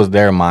what was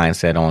their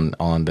mindset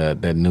on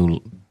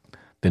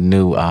the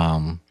new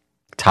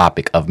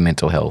topic of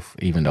mental health,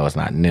 even though it's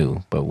not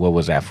new, but what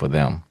was that for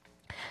them?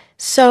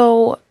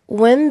 So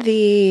when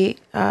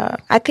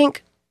I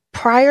think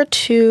prior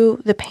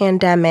to the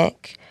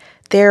pandemic,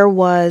 there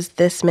was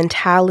this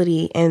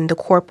mentality in the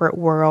corporate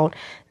world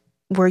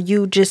where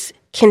you just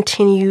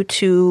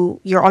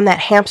you're on that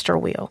hamster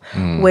wheel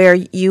where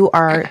you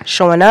are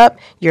showing up,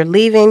 you're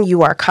leaving,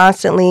 you are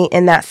constantly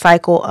in that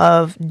cycle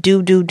of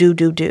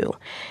do.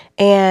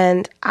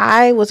 And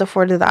I was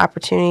afforded the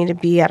opportunity to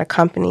be at a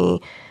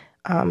company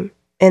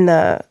in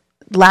the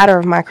latter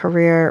of my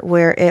career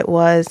where it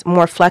was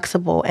more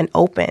flexible and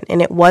open,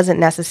 and it wasn't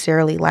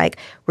necessarily like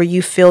where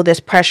you feel this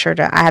pressure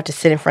to I have to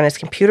sit in front of this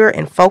computer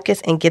and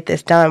focus and get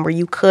this done, where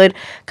you could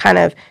kind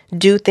of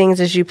do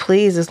things as you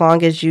please as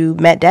long as you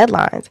met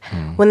deadlines.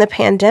 When the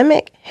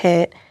pandemic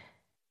hit,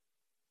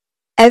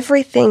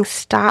 everything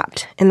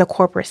stopped in the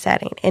corporate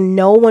setting and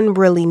no one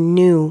really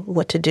knew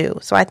what to do.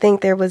 So I think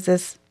there was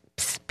this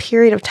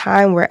period of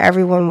time where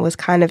everyone was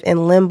kind of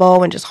in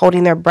limbo and just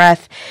holding their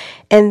breath.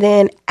 And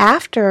then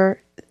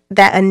after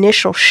that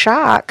initial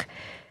shock,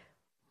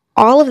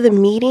 all of the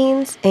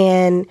meetings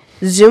and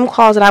Zoom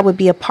calls that I would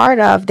be a part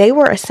of, they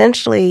were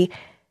essentially,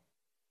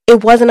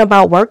 it wasn't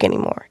about work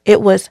anymore. It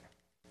was,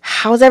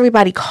 how's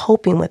everybody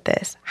coping with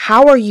this?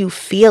 How are you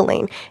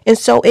feeling? And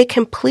so it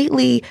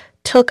completely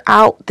took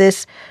out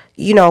this,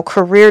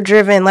 career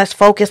driven, let's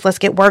focus, let's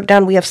get work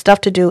done, we have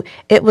stuff to do.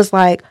 It was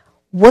like,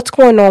 what's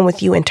going on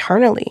with you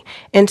internally?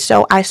 And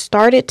so I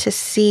started to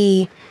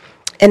see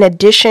an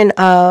addition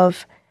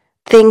of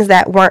things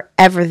that weren't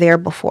ever there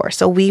before.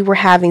 So we were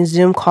having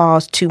Zoom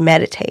calls to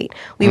meditate.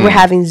 We were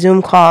having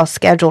Zoom calls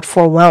scheduled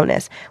for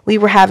wellness. We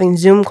were having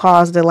Zoom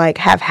calls to like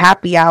have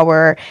happy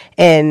hour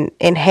and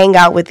hang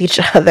out with each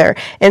other.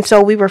 And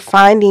so we were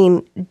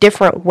finding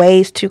different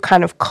ways to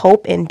kind of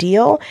cope and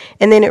deal.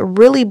 And then it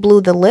really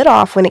blew the lid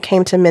off when it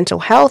came to mental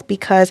health,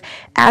 because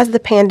as the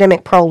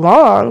pandemic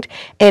prolonged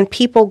and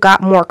people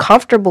got more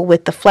comfortable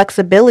with the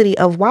flexibility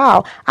of,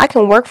 wow, I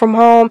can work from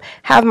home,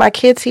 have my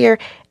kids here,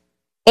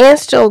 and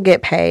still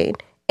get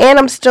paid, and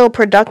I'm still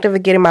productive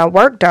at getting my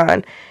work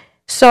done.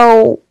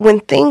 So when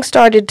things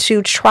started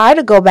to try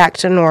to go back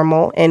to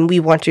normal and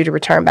we want you to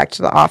return back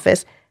to the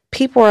office,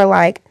 people are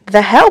like,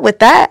 the hell with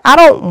that. I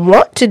don't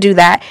want to do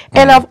that.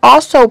 And I've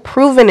also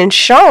proven and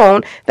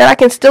shown that I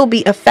can still be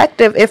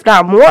effective, if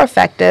not more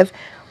effective,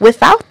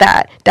 without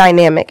that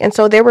dynamic. And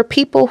so there were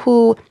people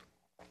who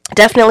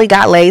definitely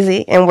got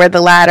lazy and were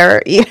the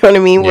latter, you know what I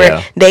mean,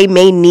 where they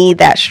may need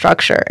that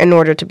structure in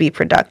order to be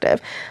productive.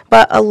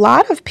 But a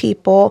lot of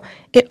people,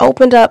 it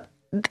opened up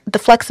the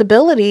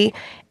flexibility.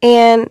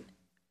 And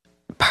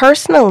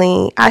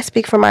personally, I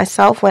speak for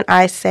myself when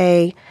I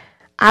say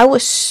I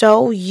was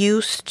so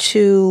used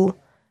to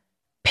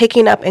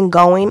picking up and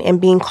going and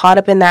being caught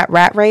up in that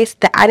rat race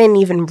that I didn't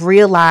even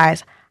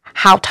realize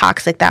how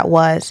toxic that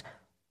was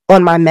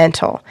on my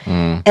mental.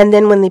 And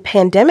then when the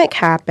pandemic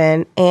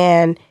happened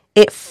and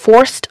it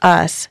forced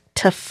us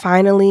to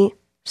finally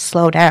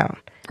slow down.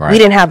 Right. We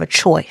didn't have a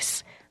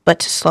choice but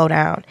to slow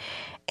down.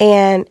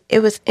 And it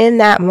was in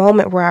that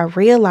moment where I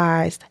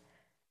realized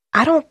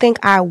I don't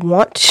think I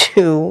want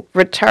to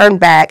return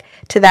back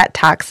to that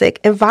toxic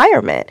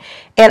environment.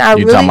 And I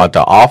talking about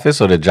the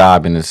office or the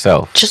job in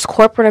itself? Just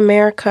corporate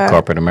America.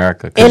 Corporate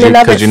America.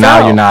 Because you're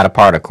not a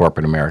part of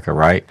corporate America,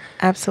 right?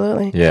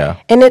 Absolutely. Yeah.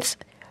 And it's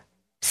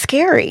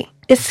scary.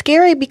 It's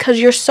scary because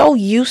you're so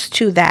used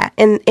to that,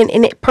 and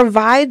it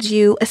provides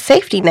you a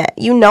safety net.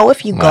 You know,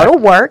 if you go to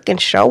work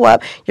and show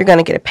up, you're going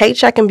to get a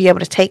paycheck and be able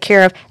to take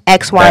care of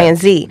X, Y, and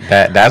Z.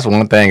 That's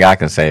one thing I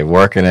can say.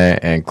 Working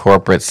in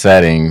corporate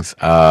settings,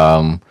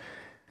 I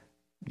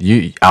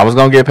was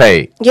going to get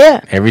paid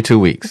every 2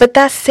 weeks. But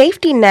that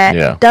safety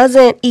net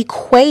doesn't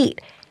equate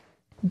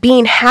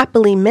being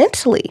happily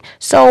mentally.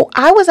 So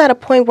I was at a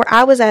point where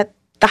I was at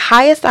the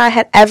highest I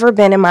had ever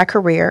been in my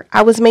career.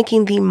 I was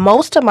making the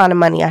most amount of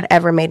money I'd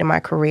ever made in my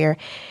career.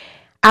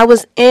 I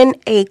was in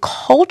a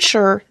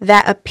culture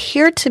that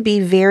appeared to be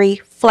very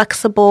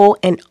flexible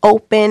and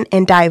open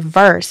and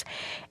diverse.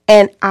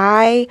 And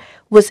I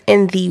was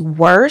in the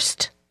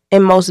worst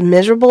and most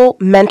miserable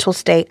mental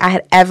state I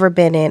had ever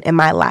been in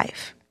my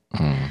life.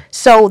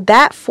 So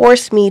that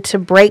forced me to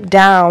break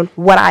down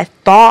what I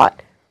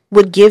thought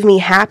would give me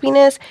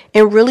happiness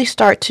and really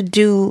start to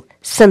do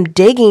some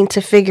digging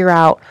to figure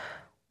out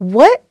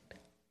what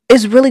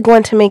is really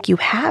going to make you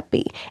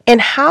happy,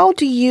 and how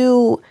do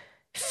you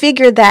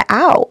figure that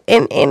out?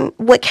 And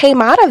what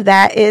came out of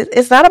that is,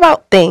 it's not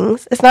about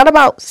things. It's not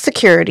about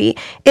security.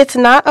 It's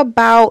not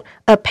about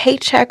a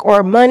paycheck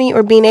or money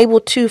or being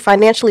able to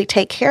financially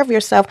take care of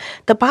yourself.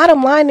 The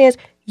bottom line is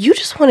you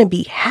just want to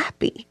be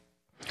happy.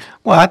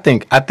 Well, I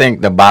think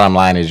the bottom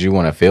line is you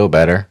want to feel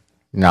better.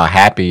 Now,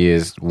 happy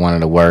is one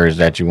of the words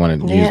that you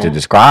want to use to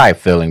describe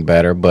feeling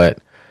better, but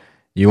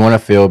you want to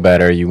feel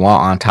better, you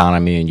want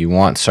autonomy, and you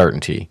want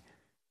certainty.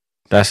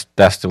 That's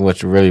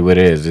what it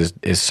is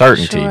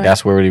certainty. Sure.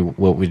 That's what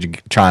we're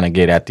trying to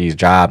get at these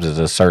jobs, is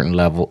a certain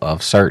level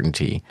of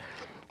certainty.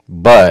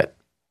 But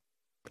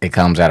it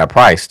comes at a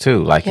price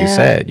too, like you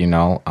said.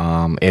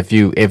 If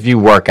you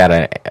work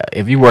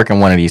in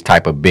one of these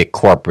type of big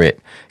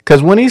corporate,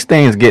 because when these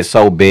things get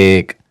so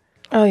big,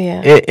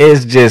 it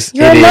is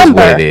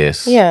what it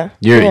is. Yeah,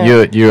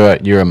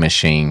 you're a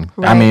machine.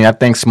 Right. I mean, I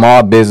think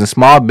small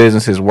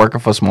businesses working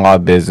for small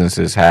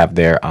businesses have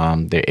their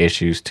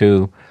issues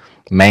too,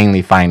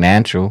 mainly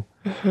financial.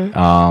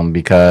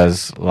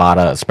 Because a lot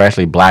of,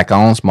 especially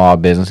black-owned small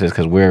businesses,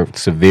 because we're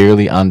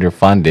severely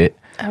underfunded.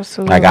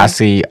 Absolutely. Like I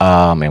see,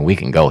 and we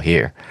can go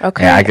here.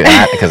 Okay.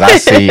 Because I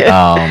see,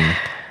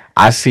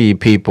 I see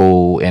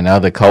people in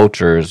other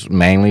cultures,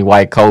 mainly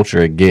white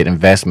culture, get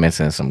investments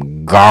in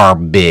some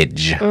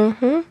garbage.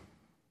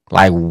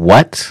 Like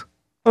what?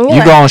 Yeah.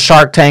 You go on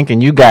Shark Tank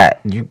and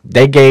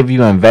they gave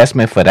you an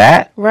investment for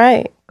that?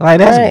 Right. Like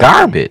that's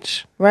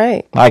garbage.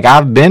 Right. Like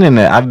I've been in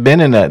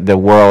the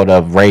world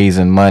of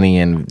raising money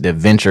and the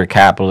venture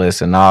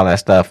capitalists and all that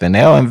stuff, and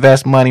they'll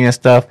invest money and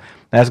stuff.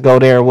 Let's go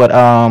there with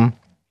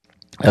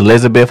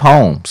Elizabeth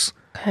Holmes,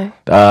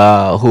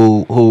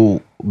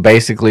 who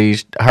basically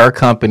her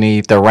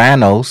company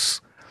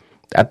Theranos.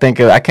 I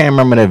can't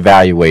remember the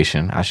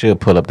valuation. I should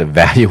pull up the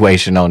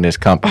valuation on this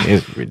company.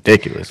 It's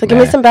ridiculous. So give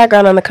me some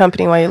background on the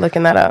company while you're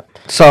looking that up.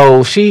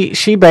 So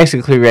she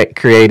basically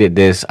created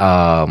this.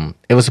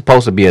 It was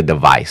supposed to be a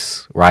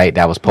device, right?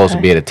 That was supposed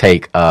to be able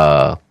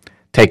to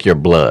take your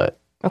blood,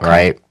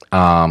 right?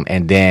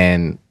 And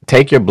then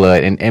take your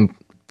blood and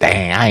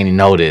dang, I didn't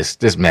know this.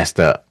 This messed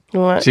up.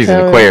 She's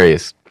an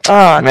Aquarius.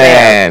 Oh,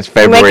 man, it's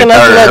February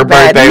 3rd. Her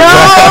birthday.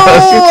 No,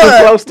 she's too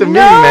close to me,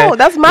 man.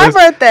 That's my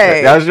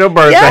birthday. That was your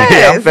birthday.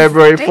 Yes. I'm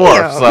February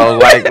 4th. So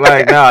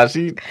nah,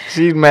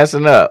 she's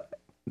messing up.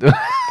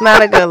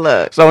 Not a good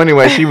look. So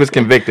anyway, she was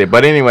convicted.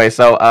 But anyway,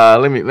 so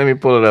let me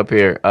pull it up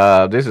here.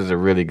 This is a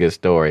really good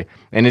story,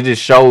 and it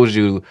just shows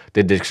you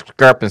the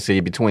discrepancy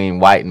between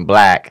white and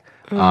black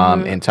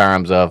in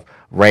terms of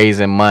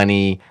raising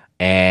money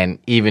and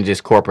even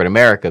just corporate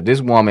America.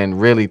 This woman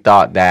really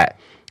thought that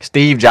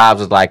Steve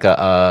Jobs was like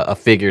a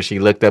figure she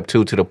looked up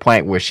to the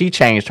point where she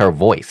changed her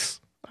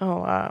voice. Oh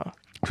wow!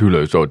 She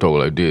like started talking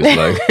like this,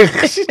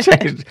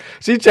 like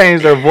she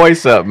changed her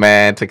voice up,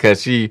 man,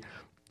 because she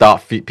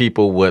thought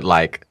people would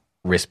like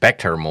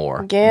respect her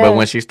more. Yeah. But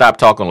when she stopped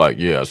talking like,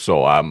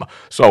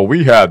 so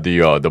we had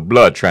the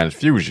blood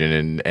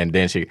transfusion, and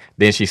then she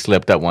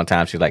slipped up one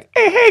time. She's like,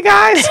 hey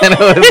guys, and it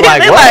was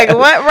like what? Like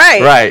what?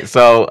 Right.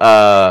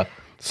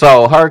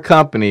 So her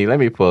company, let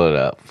me pull it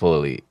up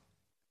fully.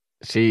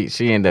 She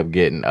ended up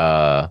getting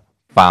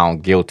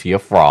found guilty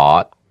of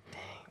fraud.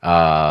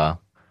 Let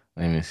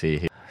me see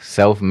here.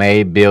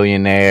 Self-made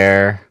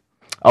billionaire.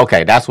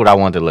 Okay, that's what I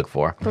wanted to look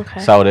for. Okay.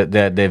 So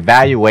the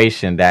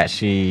valuation that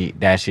she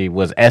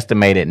was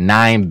estimated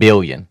 $9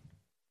 billion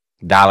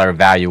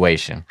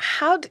valuation.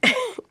 How?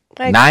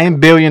 $9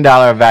 billion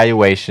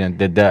valuation.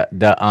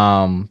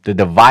 The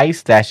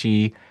device that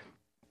she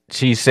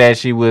said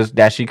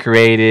she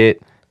created,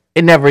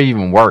 it never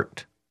even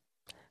worked.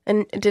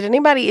 And did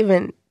anybody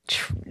even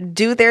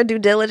do their due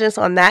diligence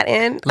on that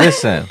end?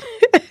 Listen,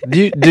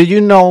 do you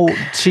know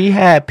she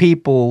had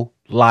people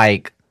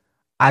like,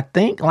 I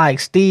think like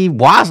Steve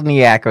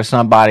Wozniak or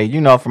somebody,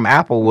 from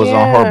Apple was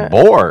on her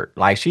board.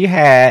 Like she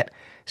had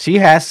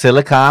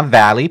Silicon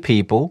Valley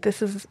people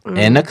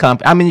in the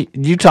company. I mean,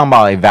 you talking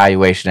about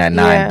evaluation at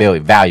 $9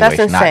 billion.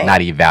 Valuation,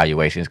 not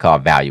evaluation. It's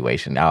called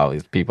valuation.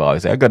 People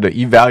always say, I got the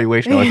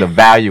evaluation. No, it's a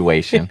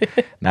valuation,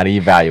 not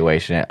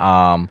evaluation.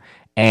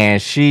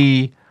 And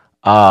she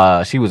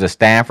was a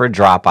Stanford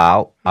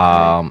dropout.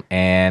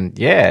 And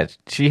yeah,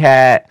 she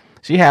had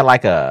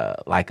like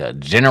a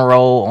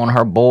general on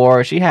her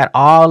board. She had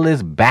all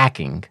this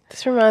backing.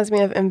 This reminds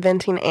me of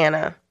Inventing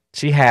Anna.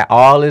 She had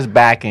all this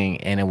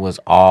backing, and it was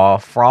all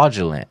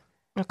fraudulent.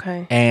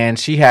 Okay. And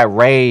she had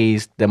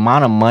raised the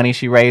amount of money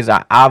she raised.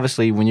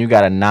 Obviously, when you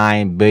got a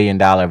 $9 billion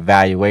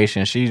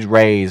valuation, she's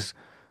raised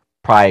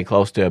probably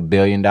close to $1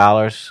 billion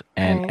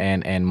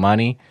and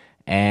money.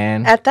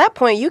 And at that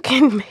point, you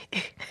can.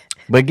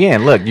 But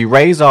again, look, you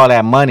raise all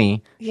that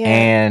money,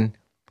 and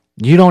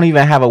you don't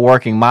even have a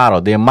working model.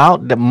 The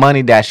amount of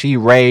money that she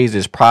raised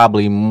is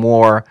probably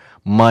more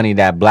money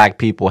that black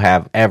people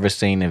have ever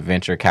seen in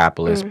venture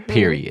capitalists,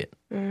 period.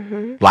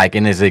 Like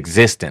in its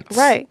existence.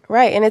 Right.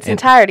 In its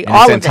entirety.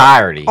 All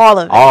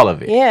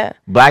of it. Yeah.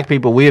 Black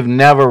people, we have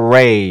never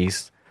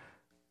raised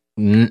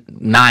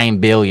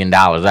 $9 billion.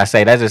 Let's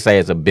just say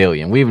it's $1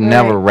 billion. We've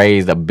never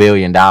raised $1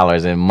 billion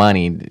in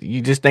money.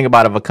 You just think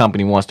about if a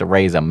company wants to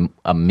raise $1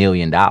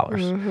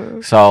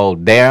 million.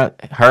 So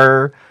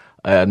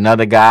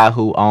another guy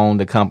who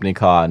owned a company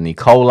called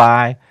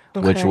Nikolai,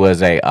 which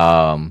was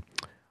a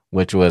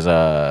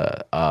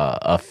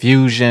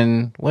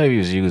fusion. What he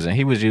was using?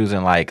 He was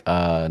using like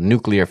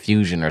nuclear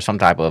fusion or some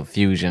type of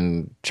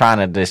fusion, trying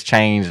to just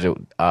change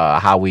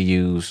how we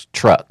use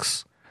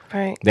trucks.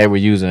 Right. They were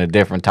using a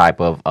different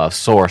type of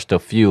source to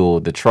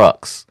fuel the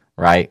trucks.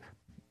 Right.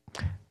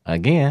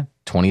 Again,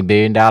 $20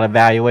 billion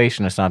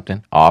valuation or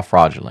something, all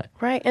fraudulent.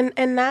 Right,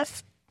 and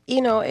that's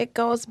it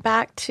goes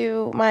back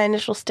to my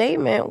initial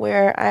statement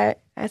where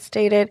I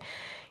stated,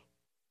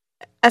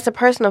 as a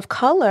person of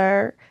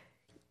color,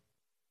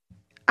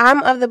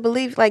 I'm of the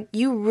belief, like,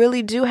 you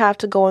really do have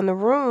to go in the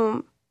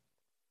room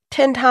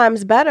 10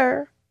 times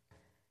better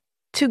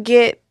to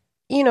get,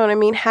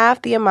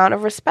 half the amount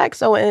of respect.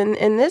 So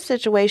in this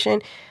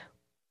situation,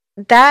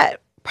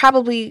 that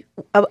probably,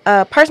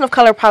 a person of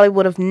color probably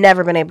would have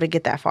never been able to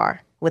get that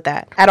far. with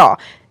that at all.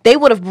 They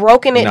would have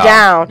broken it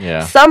down.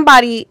 Yeah.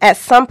 Somebody at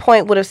some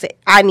point would have said,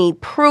 I need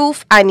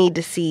proof. I need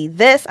to see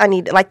this.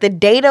 Like the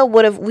data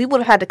we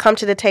would have had to come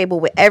to the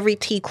table with every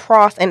T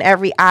crossed and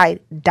every I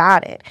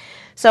dotted.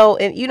 So,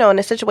 in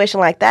a situation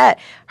like that,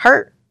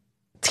 her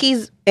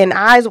T's and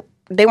I's,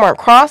 they weren't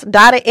crossed,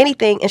 dotted,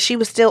 anything, and she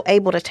was still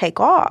able to take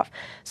off.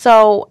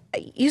 So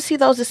you see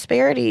those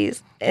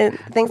disparities and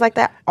things like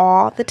that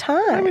all the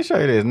time. Let me show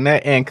you this.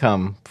 Net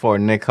income for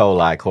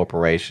Nicolai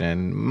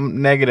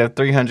Corporation, negative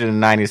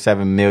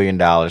 $397 million.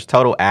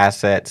 Total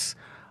assets,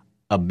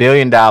 $1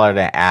 billion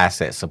in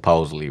assets,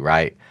 supposedly,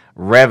 right?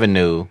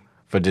 Revenue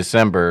for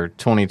December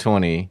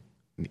 2020,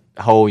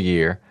 whole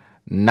year,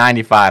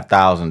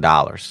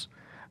 $95,000.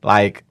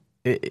 Like,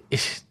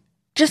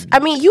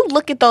 you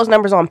look at those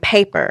numbers on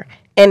paper,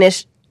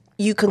 and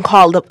you can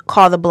call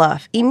the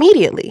bluff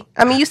immediately.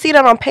 You see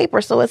that on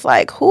paper, so it's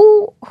like,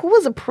 who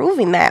was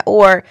approving that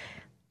or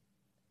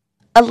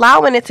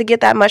allowing it to get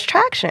that much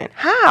traction?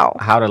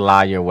 How to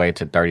lie your way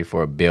to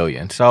 $34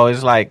 billion? So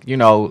it's like,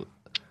 I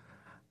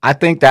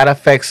think that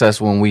affects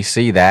us when we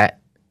see that.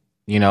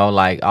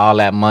 Like all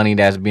that money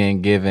that's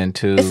being given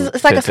to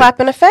it's like a slap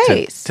in the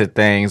face to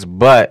things.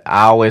 But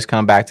I always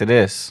come back to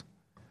this.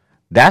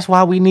 That's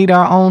why we need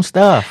our own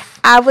stuff.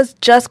 I was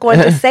just going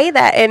to say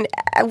that. And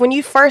when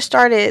you first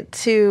started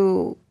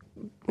to,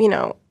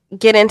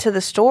 get into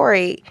the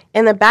story,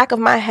 in the back of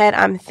my head,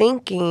 I'm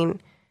thinking,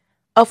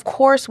 of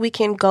course, we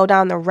can go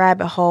down the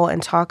rabbit hole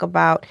and talk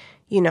about,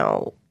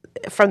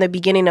 from the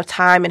beginning of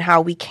time and how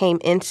we came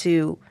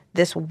into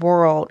this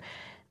world,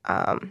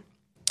 having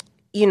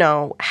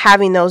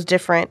those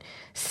different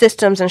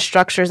systems and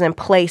structures in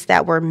place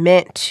that were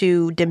meant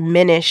to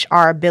diminish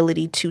our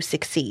ability to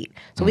succeed.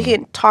 So we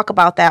can talk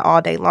about that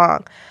all day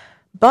long.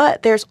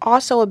 But there's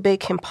also a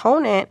big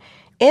component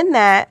in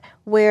that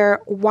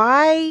where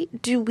why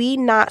do we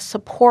not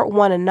support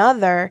one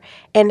another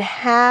and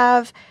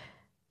have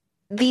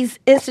these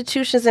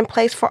institutions in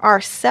place for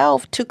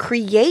ourselves to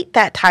create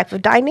that type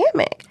of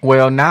dynamic?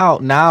 Well,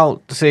 now,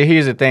 see,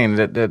 here's the thing.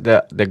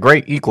 The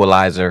great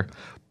equalizer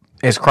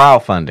is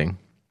crowdfunding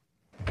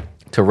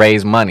to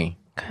raise money.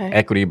 Okay.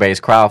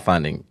 Equity-based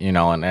crowdfunding,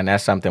 and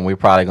that's something we're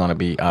probably going to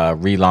be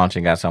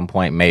relaunching at some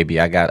point. Maybe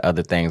I got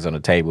other things on the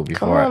table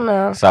before I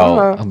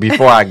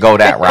go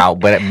that route.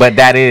 But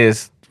that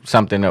is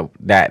something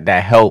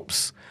that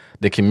helps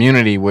the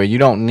community where you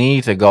don't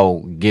need to go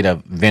get a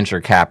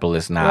venture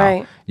capitalist now.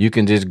 Right. You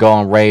can just go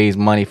and raise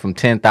money from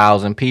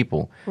 10,000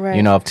 people.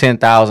 Right. If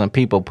 10,000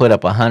 people put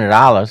up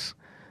 $100,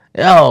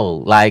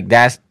 like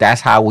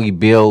that's how we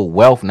build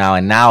wealth now.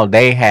 And now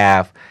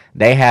they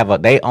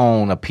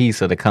own a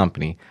piece of the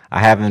company. I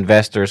have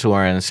investors who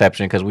are in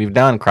Inception because we've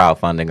done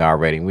crowdfunding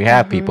already. We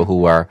have people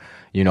who are,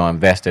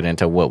 invested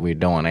into what we're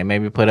doing. They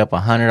maybe put up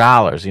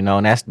 $100,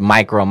 and that's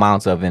micro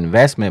amounts of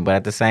investment. But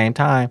at the same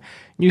time,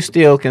 you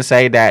still can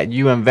say that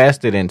you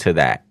invested into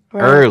that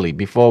early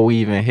before we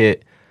even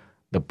hit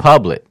the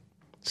public.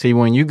 See,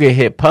 when you get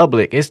hit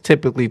public, it's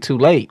typically too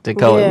late to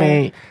go.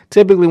 Yeah.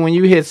 Typically when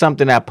you hit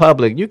something at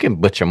public, you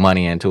can put your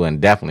money into it and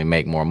definitely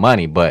make more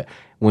money. But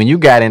when you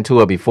got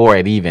into it before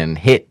it even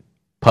hit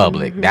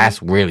public,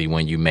 that's really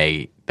when you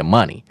made the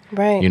money.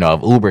 Right.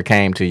 If Uber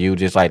came to you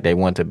just like they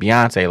went to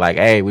Beyonce, like,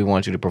 hey, we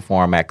want you to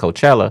perform at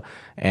Coachella,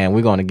 and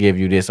we're going to give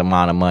you this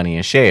amount of money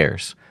in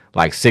shares,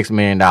 like $6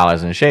 million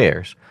in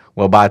shares.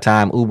 Well, by the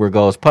time Uber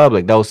goes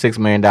public, those $6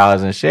 million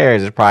in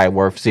shares is probably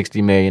worth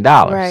 $60 million.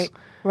 Right.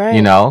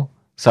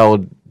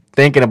 So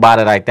thinking about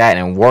it like that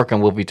and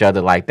working with each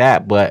other like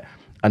that. But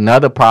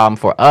another problem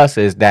for us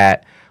is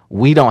that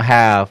we don't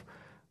have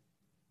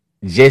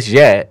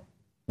the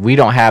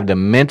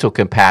mental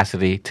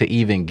capacity to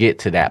even get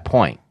to that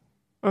point.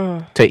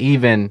 To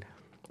even,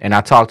 and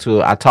I talked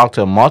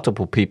to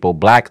multiple people,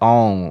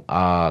 Black-owned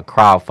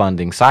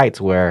crowdfunding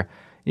sites where,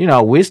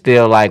 we're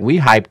still like, we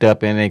hyped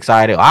up and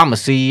excited. I'm a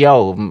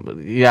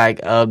CEO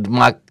of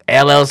my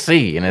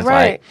LLC.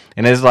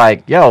 And it's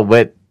like, yo,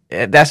 but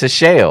that's a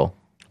shell.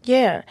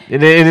 Yeah.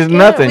 It is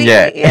nothing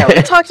yet.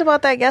 We talked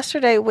about that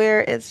yesterday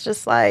where it's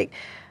just like,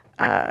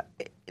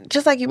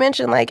 just like you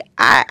mentioned, like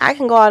I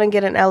can go out and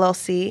get an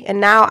LLC, and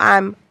now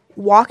I'm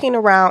walking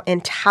around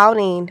and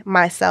touting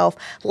myself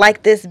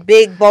like this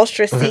big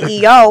boisterous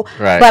CEO,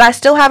 right. But I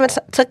still haven't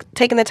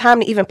taken the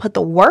time to even put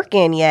the work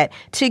in yet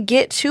to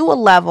get to a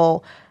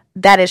level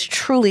that is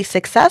truly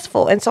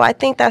successful. And so I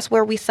think that's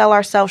where we sell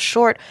ourselves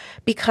short,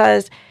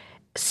 because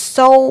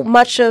so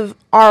much of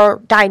our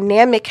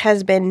dynamic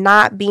has been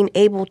not being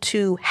able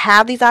to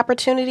have these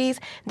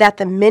opportunities that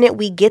the minute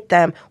we get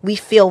them, we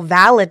feel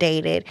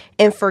validated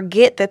and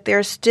forget that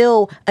there's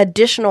still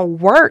additional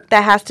work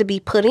that has to be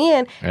put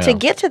in to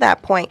get to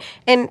that point.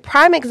 And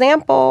prime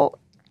example,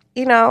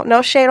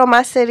 no shade on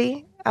my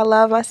city. I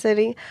love my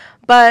city.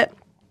 But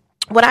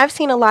what I've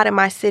seen a lot in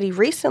my city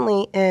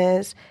recently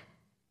is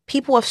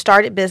people have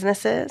started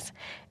businesses,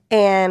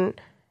 and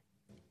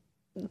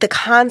the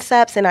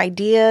concepts and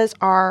ideas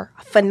are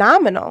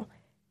phenomenal.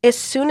 as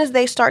soon as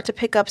they start to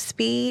pick up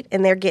speed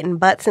and they're getting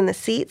butts in the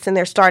seats and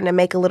they're starting to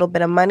make a little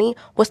bit of money,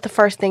 what's the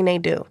first thing they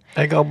do?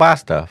 They go buy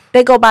stuff.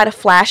 They go buy the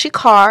flashy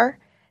car.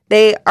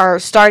 They are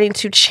starting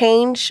to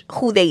change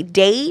who they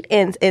date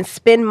and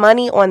spend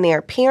money on their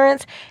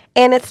appearance.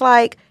 And it's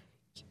like,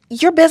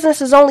 your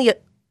business is only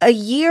a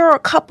year or a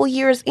couple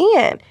years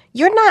in.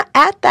 You're not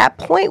at that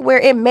point where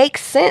it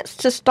makes sense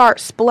to start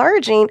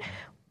splurging.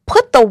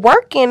 Put the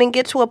work in and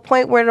get to a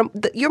point where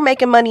you're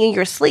making money in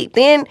your sleep.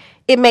 Then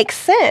it makes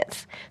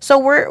sense. So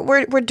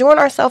we're doing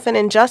ourselves an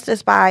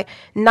injustice by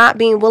not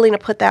being willing to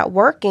put that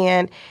work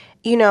in,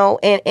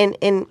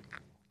 and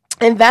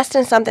invest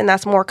in something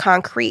that's more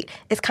concrete.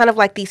 It's kind of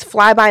like these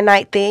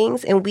fly-by-night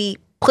things, and we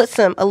put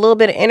a little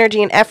bit of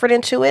energy and effort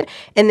into it,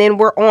 and then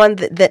we're on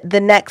the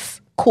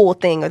next cool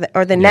thing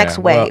or the next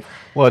wave.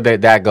 Well,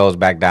 that goes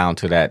back down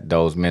to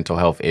those mental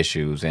health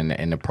issues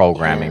and the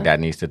programming that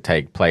needs to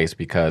take place,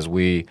 because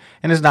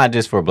and it's not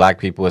just for Black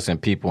people, it's in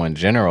people in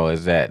general,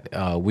 is that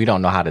we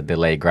don't know how to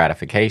delay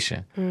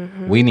gratification.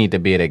 Mm-hmm. We need to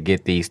be able to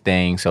get these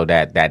things so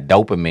that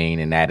dopamine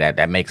and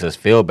that makes us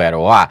feel better.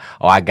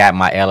 I got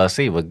my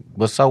LLC.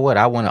 Well, so what?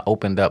 I want to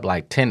opened up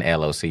like 10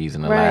 LLCs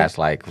in the last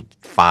like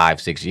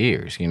 5-6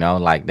 years,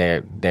 like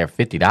they're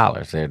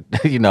 $50.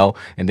 They're,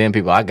 and then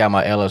people, I got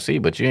my LLC,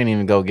 but you didn't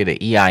even go get an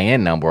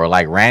EIN number, or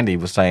like Randy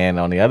was saying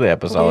on the other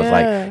episodes,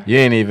 like you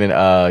ain't even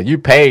you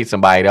paid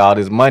somebody all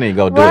this money to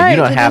go do it. You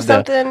don't have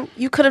something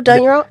you could have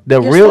done your own.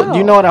 Real,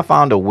 you know what I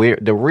found the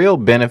real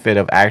benefit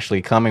of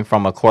actually coming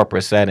from a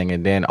corporate setting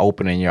and then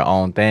opening your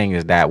own thing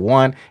is that,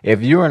 one,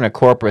 if you're in a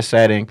corporate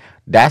setting,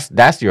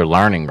 that's your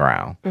learning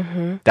ground.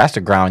 Mm-hmm. That's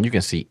the ground you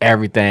can see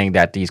everything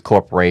that these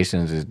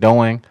corporations is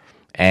doing,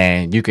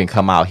 and you can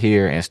come out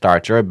here and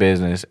start your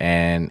business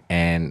and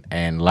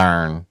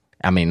learn.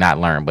 I mean, not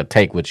learn, but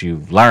take what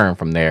you've learned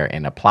from there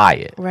and apply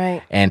it.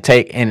 Right. And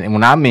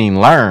when I mean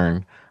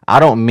learn, I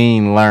don't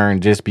mean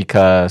learn just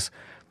because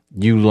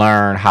you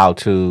learn how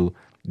to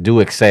do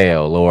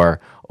Excel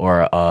or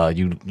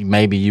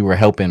maybe you were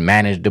helping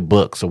manage the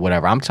books or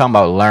whatever. I'm talking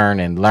about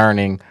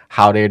learning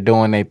how they're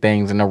doing their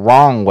things in the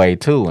wrong way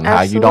too, and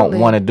how you don't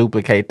want to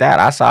duplicate that.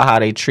 I saw how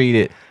they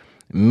treated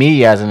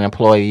me as an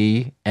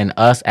employee and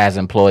us as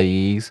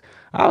employees.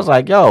 I was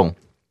like, yo.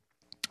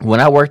 When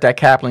I worked at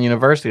Kaplan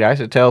University, I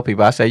used to tell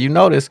people, I said,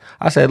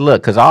 I said,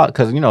 look,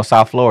 because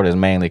South Florida is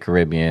mainly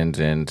Caribbeans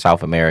and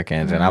South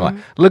Americans, mm-hmm. and I'm like,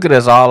 look at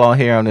us all on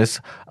here on this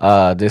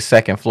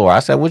second floor.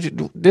 I said,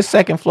 this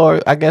second floor,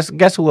 I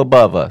guess who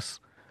above us?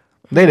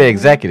 They the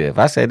executive.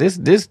 I said,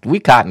 this we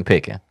cotton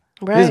picking.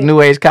 Right. This new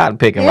age cotton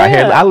picking right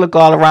here. I look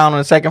all around on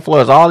the second floor.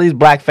 It's all these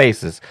Black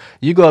faces.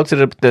 You go to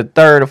the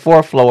third or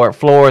fourth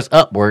floors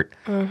upward,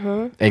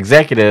 mm-hmm.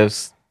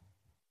 executives.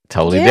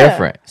 Totally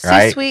different,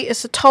 right? C-suite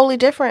is a totally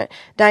different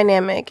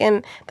dynamic.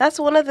 And that's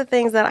one of the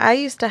things that I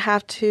used to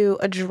have to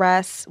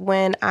address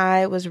when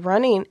I was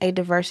running a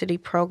diversity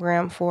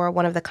program for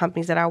one of the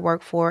companies that I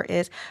work for,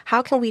 is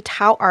how can we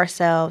tout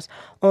ourselves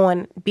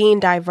on being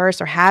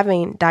diverse or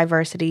having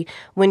diversity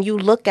when you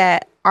look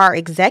at our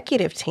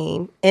executive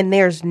team and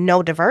there's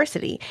no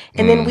diversity.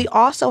 And then we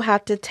also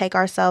have to take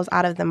ourselves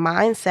out of the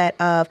mindset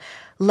of,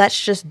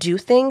 let's just do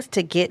things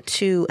to get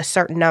to a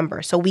certain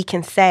number so we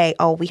can say,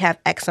 oh, we have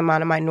X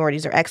amount of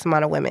minorities or X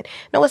amount of women.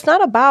 No, it's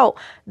not about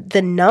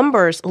the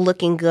numbers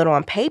looking good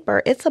on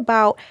paper. It's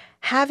about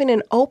having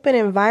an open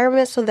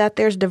environment so that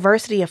there's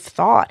diversity of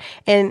thought.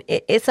 And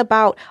it's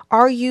about,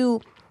 are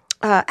you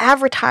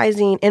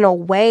advertising in a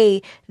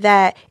way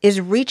that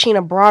is reaching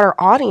a broader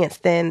audience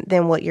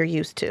than what you're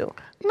used to?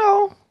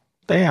 No,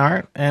 they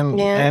aren't.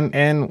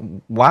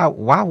 And why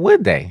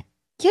would they?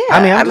 Yeah,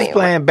 I mean, I'm just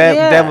playing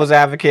devil's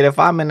advocate. If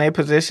I'm in a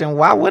position,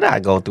 why would I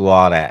go through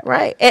all that?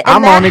 Right. I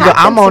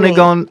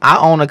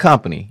own a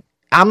company.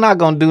 I'm not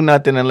going to do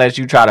nothing unless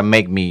you try to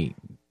make me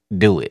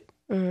do it.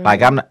 Mm-hmm.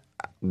 Like,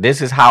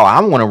 this is how I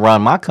want to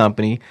run my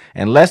company.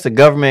 Unless the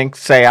government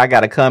say I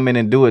got to come in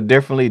and do it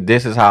differently,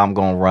 this is how I'm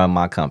going to run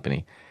my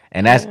company.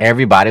 And that's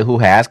everybody who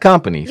has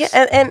companies. Yeah,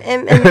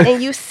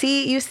 and you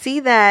see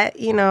that,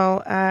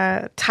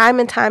 time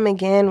and time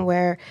again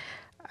where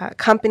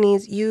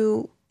companies,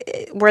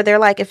 where they're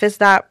like, if it's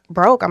not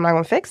broke, I'm not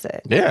going to fix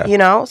it.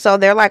 Yeah. So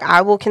they're like,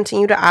 I will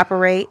continue to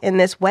operate in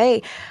this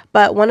way.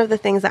 But one of the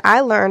things that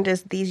I learned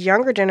is these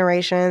younger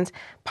generations,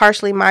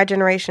 partially my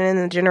generation and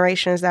the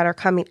generations that are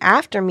coming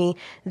after me,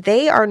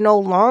 they are no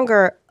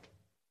longer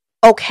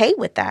okay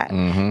with that.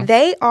 Mm-hmm.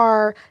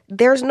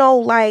 There's no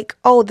like,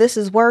 oh, this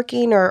is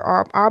working,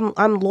 or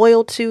I'm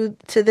loyal to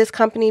this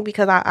company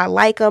because I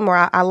like them, or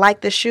I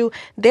like the shoe.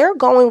 They're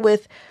going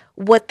with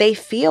what they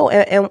feel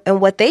and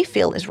what they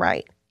feel is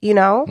right.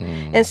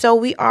 And so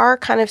we are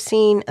kind of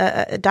seeing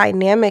a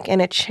dynamic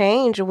and a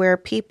change where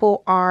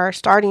people are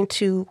starting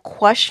to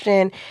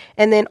question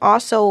and then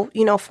also,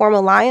 form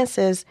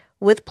alliances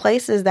with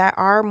places that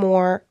are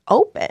more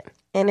open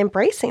and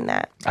embracing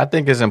that. I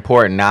think it's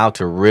important now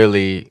to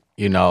really,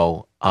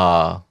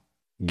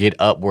 get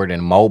upward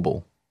and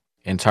mobile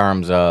in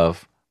terms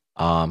of,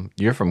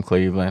 you're from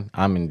Cleveland,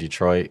 I'm in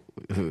Detroit,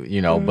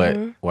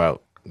 mm-hmm.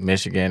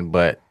 Michigan,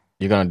 but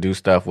you're going to do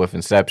stuff with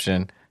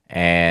Inception,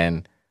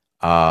 and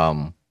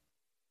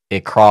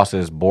it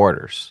crosses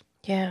borders.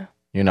 Yeah.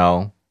 You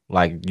know,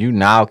 like you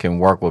now can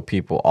work with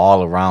people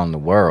all around the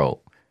world.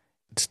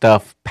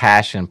 Stuff,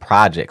 passion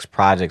projects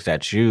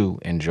that you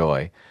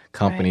enjoy,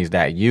 companies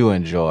that you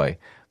enjoy,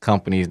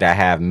 companies that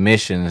have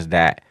missions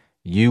that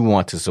you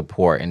want to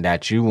support and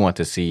that you want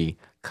to see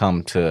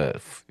come to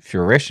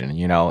fruition,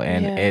 you know,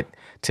 and it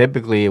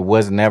typically it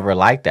was never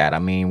like that. I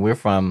mean, we're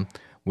from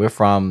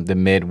the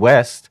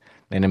Midwest,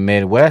 and the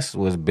Midwest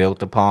was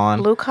built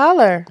upon blue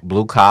collar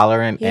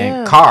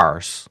and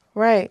cars.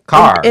 Right.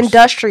 Cars.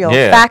 Industrial,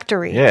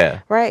 factory.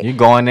 Yeah. Right. You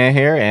going in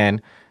here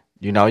and,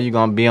 you know, you're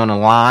going to be on the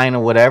line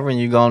or whatever, and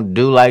you're going to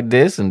do like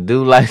this and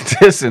do like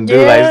this and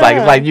do like,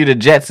 it's like you the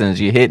Jetsons.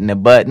 You're hitting the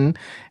button,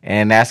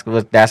 and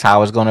that's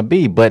how it's going to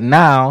be. But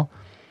now,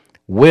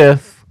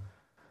 with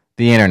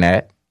the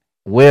internet,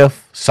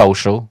 with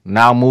social,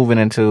 now moving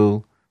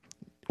into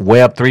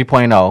Web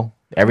 3.0,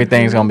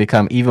 everything's going to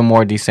become even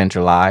more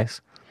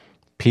decentralized.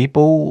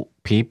 People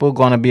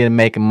going to be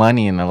making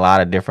money in a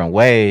lot of different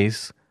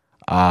ways.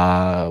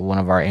 One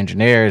of our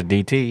engineers,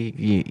 DT,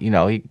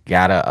 he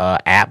got a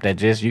app that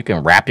just you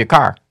can wrap your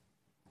car.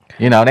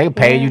 You know, they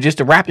pay you just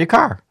to wrap your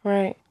car.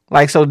 Right.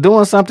 Like, so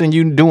doing something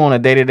you do on a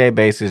day-to-day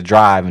basis,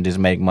 drive and just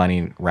make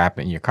money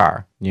wrapping your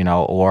car, you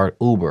know, or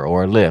Uber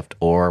or Lyft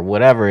or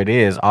whatever it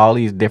is, all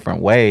these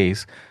different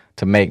ways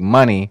to make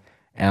money.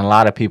 And a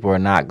lot of people are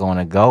not going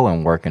to go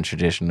and work in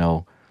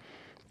traditional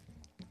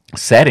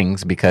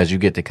settings because you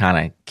get to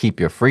kind of keep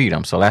your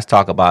freedom. So let's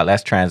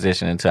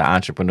transition into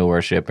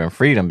entrepreneurship and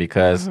freedom,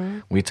 because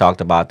we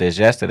talked about this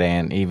yesterday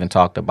and even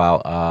talked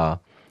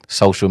about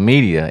social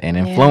media and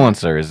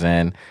influencers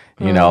and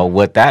you know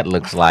what that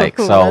looks like.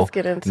 So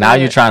now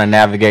you're trying to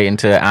navigate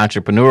into the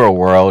entrepreneurial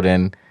world,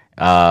 and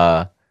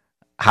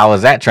how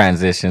is that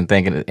transition,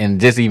 thinking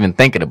and just even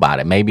thinking about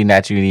it? Maybe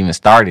not you even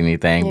start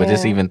anything, but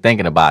just even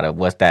thinking about it,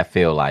 what's that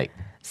feel like?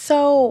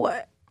 So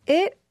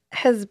it's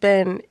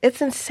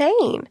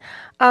insane,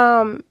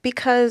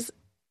 because,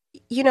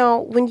 you know,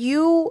 when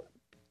you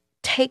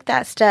take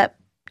that step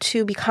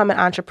to become an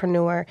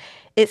entrepreneur,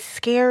 it's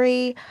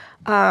scary,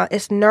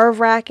 it's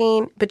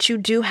nerve-wracking, but you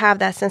do have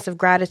that sense of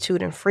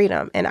gratitude and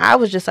freedom. And I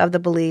was just of the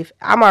belief,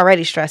 I'm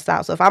already stressed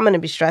out, so if I'm going to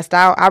be stressed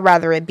out, I'd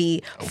rather it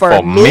be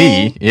for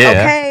me,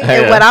 okay,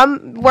 and what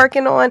I'm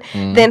working on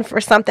than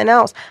for something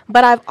else.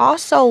 But I've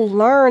also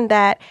learned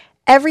that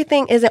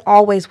everything isn't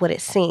always what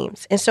it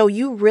seems. And so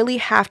you really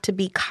have to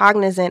be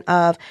cognizant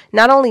of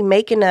not only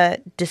making a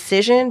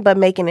decision, but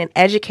making an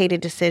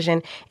educated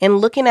decision and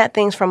looking at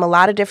things from a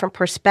lot of different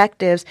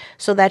perspectives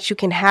so that you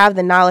can have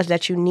the knowledge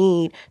that you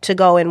need to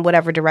go in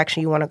whatever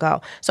direction you want to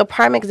go. So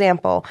prime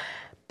example,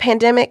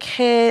 pandemic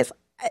hits.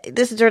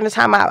 This is during the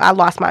time I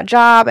lost my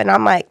job, and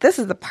I'm like, this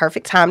is the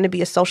perfect time to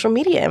be a social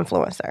media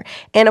influencer.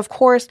 And of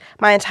course,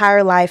 my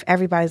entire life,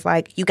 everybody's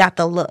like, you got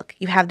the look.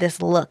 You have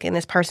this look and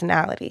this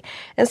personality.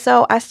 And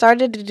so I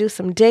started to do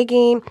some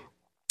digging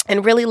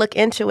and really look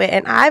into it.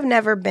 And I've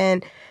never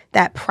been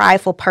that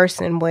prideful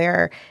person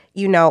where,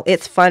 you know,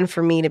 it's fun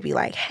for me to be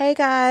like, hey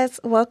guys,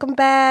 welcome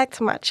back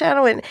to my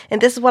channel.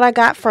 And this is what I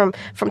got from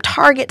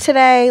Target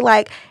today.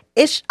 Like,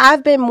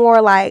 I've been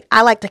more like,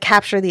 I like to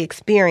capture the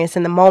experience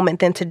in the moment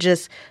than to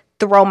just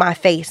throw my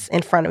face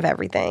in front of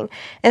everything.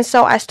 And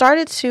so I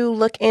started to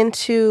look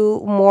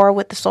into more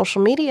with the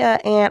social media,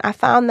 and I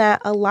found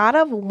that a lot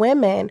of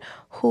women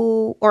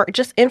or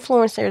just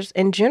influencers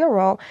in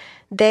general,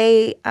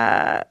 they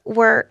had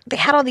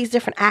all these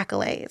different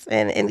accolades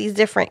and these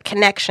different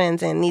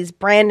connections and these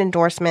brand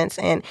endorsements,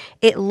 and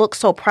it looks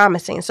so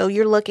promising. So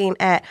you're looking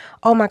at,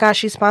 oh my gosh,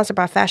 she's sponsored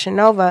by Fashion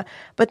Nova,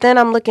 but then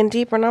I'm looking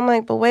deeper and I'm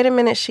like, but wait a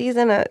minute, she's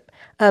in a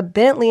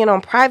Bentley and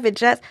on private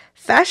jets.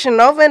 Fashion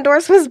Nova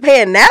endorsements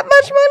paying that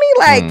much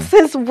money? Like,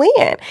 since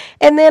when?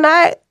 And then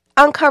I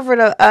uncovered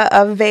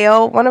a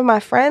veil. One of my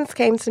friends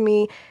came to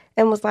me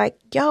and was like,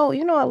 yo,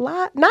 you know, a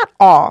lot, not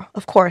all,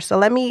 of course. So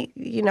let me,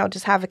 you know,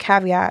 just have a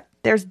caveat.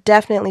 There's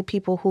definitely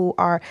people who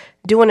are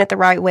doing it the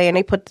right way and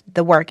they put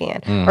the work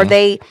in, or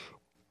they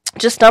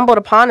just stumbled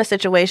upon a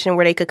situation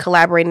where they could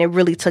collaborate and it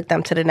really took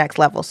them to the next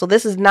level. So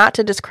this is not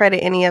to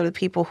discredit any of the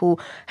people who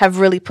have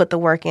really put the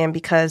work in,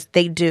 because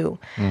they do.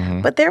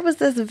 But there was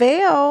this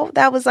veil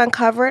that was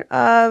uncovered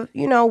of,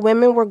 you know,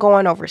 women were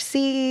going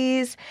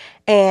overseas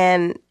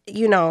and,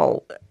 you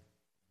know,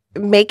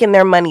 making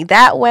their money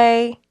that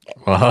way.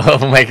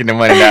 Making the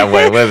money that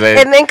way, was it?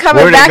 And then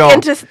coming back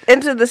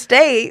into the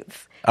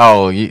States.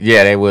 Oh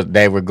yeah,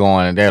 they were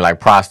going. They're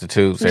like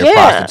prostitutes. They're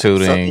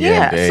prostituting,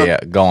 and they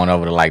going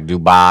over to like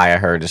Dubai. I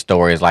heard the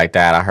stories like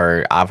that.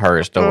 I've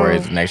heard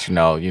stories, and they should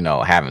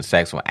know, having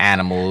sex with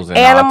animals and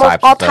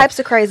all types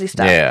of crazy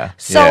stuff. Yeah.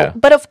 So,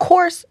 but of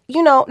course,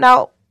 you know,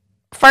 now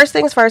first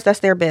things first, that's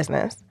their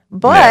business.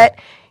 But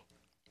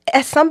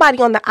as somebody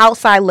on the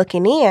outside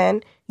looking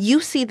in, you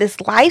see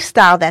this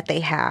lifestyle that they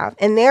have,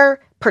 and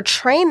they're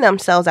portraying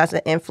themselves as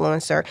an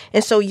influencer.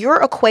 And so you're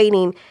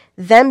equating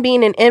them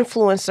being an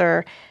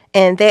influencer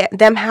and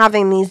them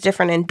having these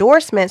different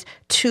endorsements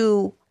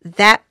to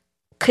that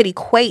could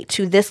equate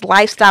to this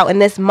lifestyle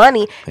and this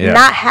money,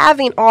 not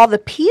having all the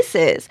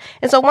pieces.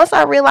 And so once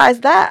I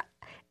realized that,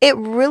 it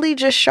really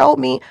just showed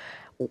me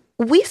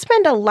we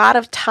spend a lot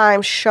of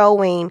time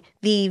showing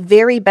the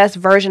very best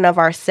version of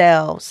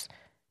ourselves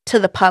to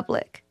the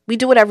public. We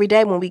do it every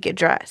day when we get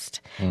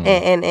dressed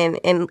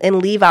and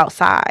leave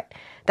outside.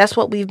 That's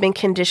what we've been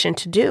conditioned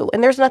to do.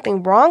 And there's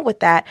nothing wrong with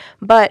that,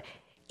 but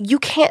you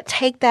can't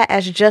take that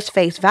as just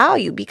face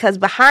value, because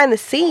behind the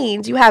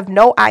scenes, you have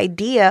no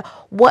idea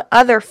what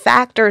other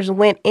factors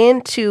went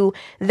into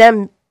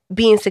them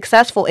being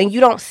successful, and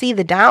you don't see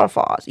the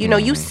downfalls. You know,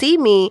 you see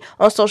me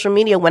on social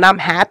media when I'm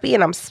happy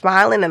and I'm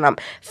smiling and I'm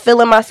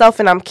feeling myself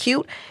and I'm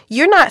cute.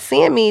 You're not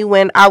seeing me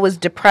when I was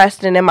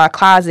depressed and in my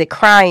closet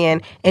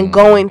crying and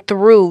going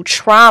through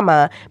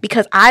trauma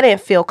because I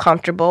didn't feel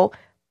comfortable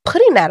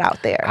putting that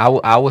out there.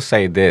 I will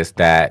say this,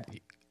 that,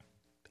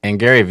 and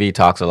Gary Vee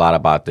talks a lot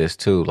about this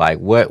too. Like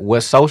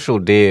what social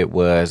did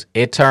was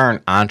it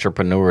turned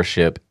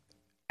entrepreneurship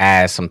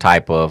as some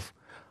type of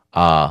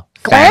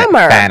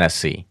glamour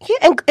fantasy.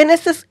 Yeah, and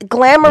it's this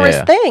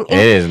glamorous thing. It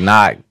is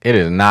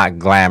not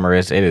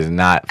glamorous. It is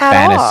not At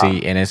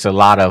fantasy. all. And it's a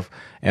lot of,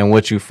 and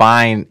what you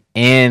find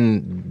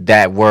in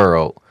that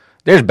world,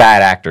 there's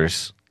bad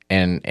actors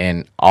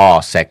in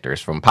all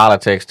sectors, from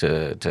politics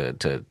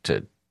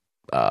to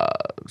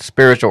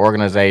spiritual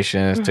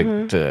organizations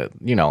to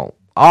you know,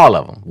 all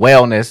of them.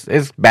 Wellness,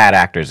 it's bad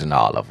actors in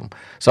all of them.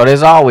 So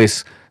there's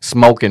always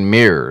smoke and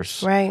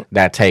mirrors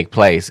that take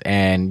place,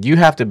 and you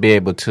have to be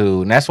able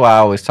to, and that's why I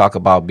always talk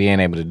about being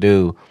able to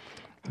do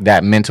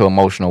that mental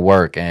emotional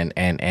work and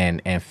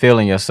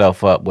filling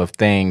yourself up with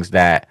things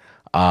that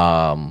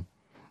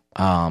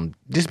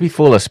just be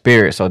full of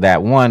spirit, so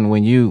that one,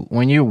 when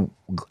you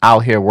out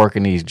here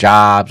working these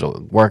jobs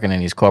or working in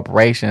these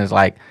corporations,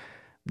 like,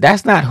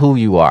 that's not who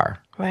you are.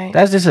 Right.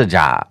 That's just a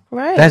job.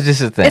 Right. That's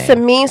just a thing. It's a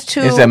means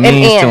to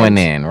an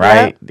end,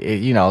 right?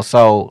 You know,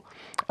 so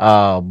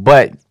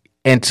but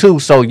and two,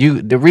 so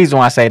the reason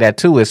why I say that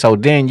too is so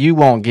then you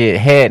won't get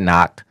head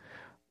knocked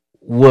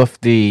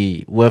with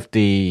the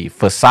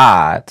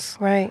facades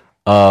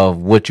of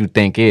what you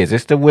think is.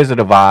 It's the Wizard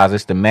of Oz,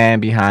 it's the man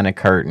behind the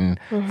curtain.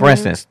 For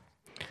instance,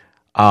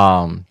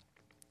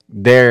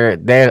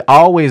 there's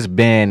always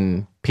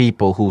been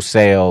people who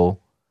sell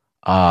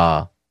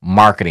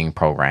marketing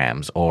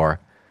programs or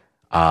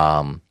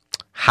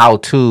how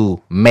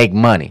to make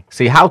money.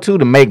 See, how to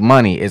make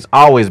money is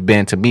always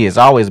been, to me, it's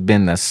always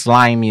been the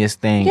slimiest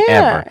thing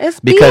ever. It's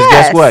because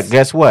BS.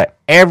 Guess what?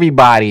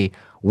 Everybody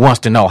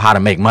wants to know how to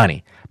make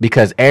money,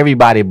 because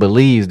everybody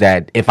believes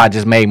that if I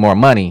just made more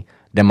money,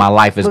 then my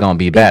life is going to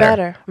be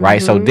better.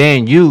 Right? So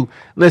then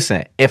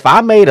listen, if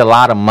I made a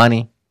lot of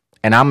money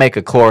and I make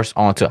a course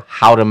onto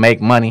how to make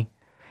money,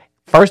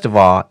 first of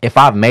all, if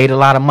I've made a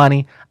lot of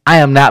money, I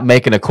am not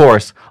making a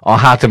course on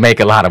how to make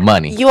a lot of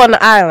money. You on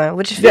the island,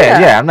 which is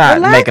I'm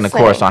not making a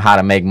course on how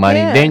to make money.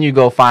 Yeah. Then you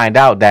go find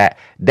out that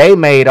they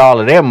made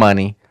all of their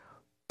money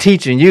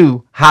teaching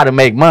you how to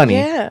make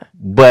money,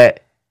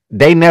 but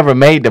they never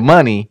made the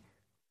money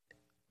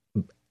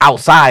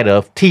outside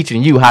of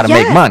teaching you how to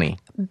make money.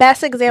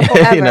 Best example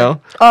ever. You know?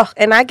 Oh,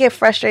 and I get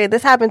frustrated.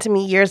 This happened to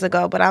me years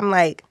ago, but I'm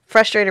like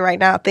frustrated right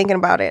now thinking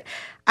about it.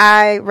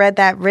 I read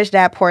that Rich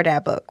Dad Poor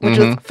Dad book, which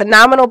was a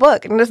phenomenal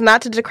book. And it's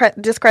not to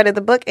discredit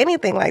the book,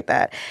 anything like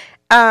that.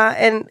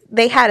 And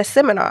they had a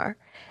seminar.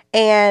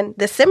 And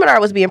the seminar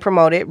was being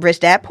promoted, Rich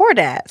Dad Poor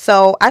Dad.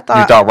 So I thought...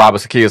 You thought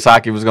Robert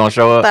Kiyosaki was going to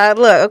show up?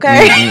 Look,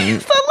 okay?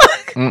 So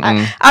look,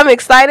 I'm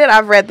excited.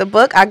 I've read the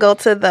book. I go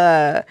to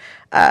the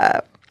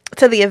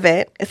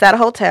event. It's at a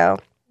hotel.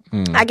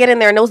 I get in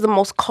there, and it was the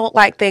most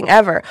cult-like thing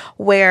ever,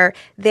 where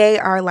they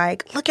are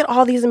like, look at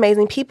all these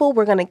amazing people.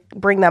 We're going to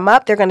bring them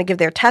up. They're going to give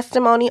their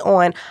testimony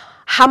on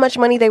how much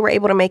money they were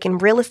able to make in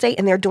real estate,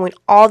 and they're doing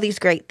all these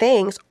great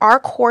things. Our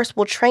course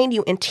will train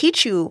you and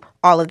teach you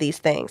all of these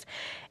things.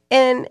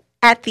 And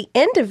at the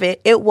end of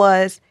it, it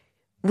was,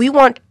 we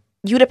want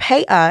you to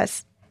pay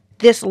us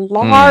this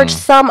large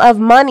sum of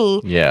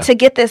money to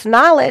get this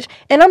knowledge.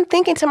 And I'm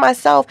thinking to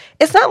myself,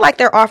 it's not like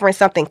they're offering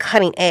something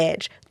cutting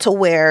edge to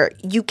where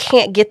you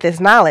can't get this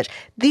knowledge.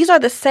 These are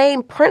the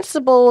same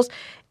principles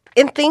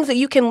and things that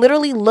you can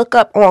literally look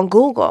up on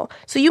Google.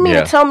 So you mean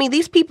to tell me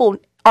these people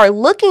are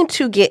looking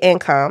to get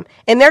income,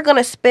 and they're going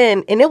to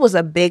spend, and it was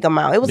a big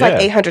amount. It was like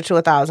 $800 to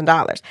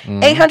 $1,000.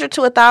 $800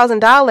 to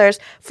 $1,000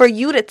 for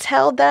you to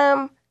tell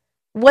them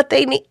what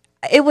they need.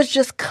 It was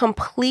just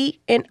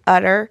complete and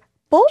utter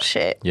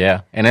bullshit.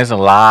 Yeah, and there's a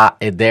lot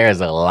of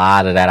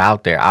that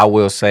out there. I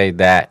will say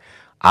that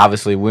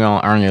obviously we're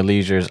on Earn Your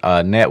Leisure's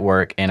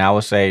network, and I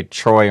would say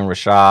Troy and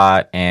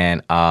Rashad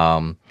and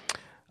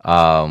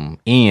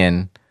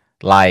Ian,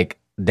 like,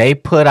 they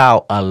put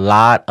out a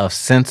lot of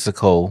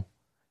sensical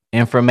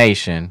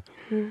information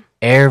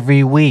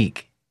every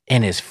week,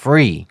 and it's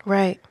free.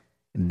 Right.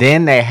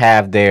 Then they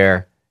have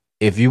their,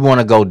 if you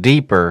want to go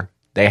deeper,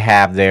 they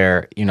have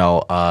their,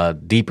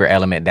 deeper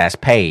element that's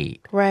paid.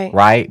 Right.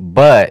 Right?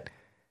 But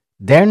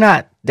they're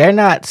not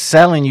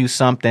selling you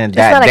something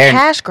that not a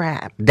cash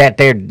grab. That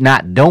they're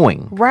not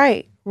doing.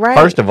 Right. Right.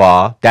 First of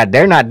all, that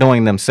they're not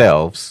doing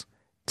themselves.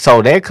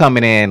 So they're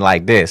coming in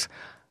like this.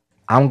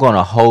 I'm going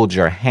to hold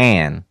your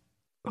hand.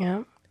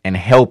 Yeah. and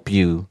help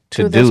you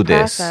to do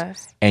this.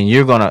 Process. And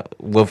you're gonna,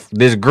 with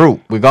this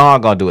group, we're all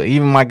gonna do it.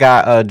 Even my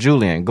guy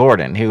Julian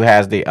Gordon, who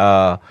has the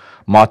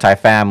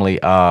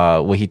multifamily,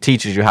 where he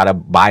teaches you how to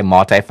buy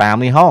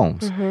multifamily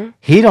homes.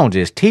 He don't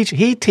just teach;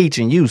 he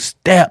teaching you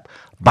step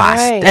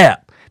by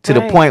step to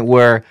the point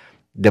where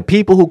the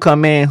people who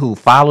come in who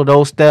follow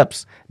those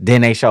steps,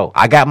 then they show,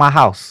 I got my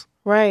house.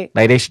 Right.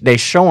 Like they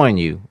showing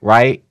you,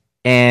 right?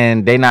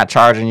 And they not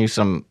charging you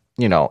some,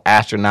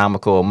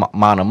 astronomical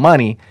amount of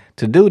money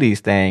to do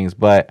these things.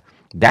 But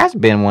that's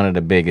been one of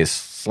the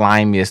biggest,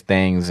 slimiest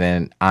things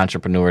in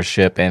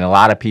entrepreneurship. And a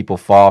lot of people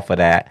fall for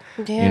that.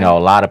 Yeah. A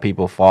lot of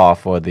people fall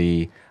for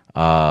the,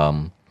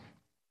 let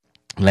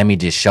me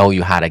just show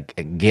you how to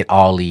get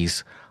all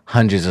these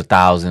hundreds of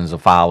thousands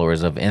of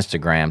followers of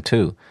Instagram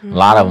too. A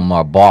lot of them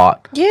are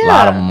bought. Yeah, a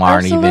lot of them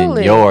aren't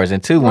absolutely. even yours.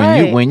 And two,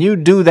 Right. when you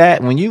do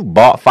that, when you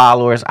bought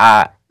followers,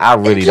 I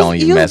really don't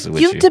even mess with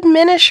you. You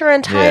diminish your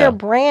entire Yeah.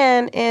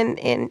 brand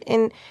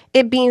and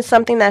it being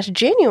something that's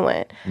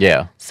genuine.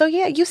 Yeah. So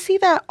yeah, you see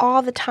that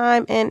all the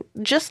time, and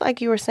just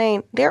like you were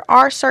saying, there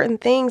are certain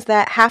things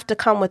that have to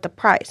come with the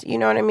price. You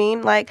know what I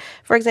mean? Like,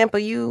 for example,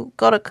 you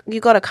go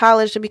to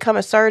college to become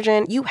a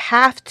surgeon, you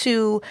have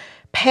to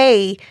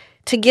pay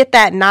to get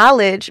that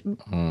knowledge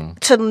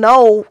to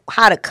know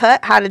how to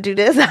cut, how to do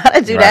this, how to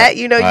do that.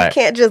 You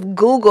can't just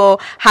Google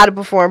how to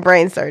perform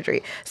brain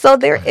surgery. So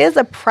there is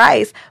a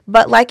price,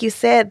 but like you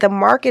said, the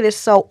market is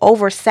so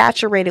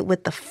oversaturated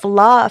with the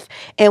fluff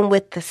and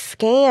with the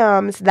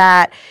scams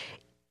that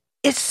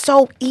it's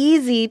so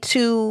easy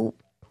to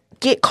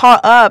get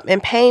caught up in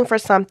paying for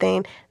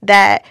something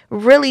that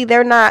really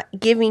they're not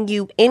giving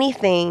you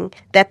anything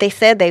that they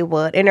said they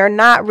would, and they're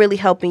not really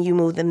helping you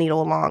move the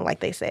needle along like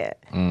they said.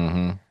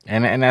 Mm-hmm.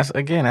 And that's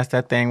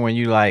that thing when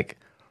you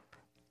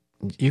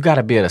you got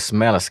to be able to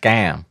smell a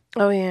scam.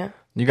 Oh yeah.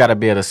 You got to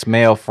be able to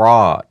smell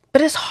fraud.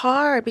 But it's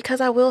hard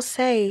because I will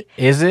say,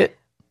 Is it?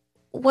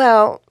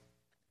 well,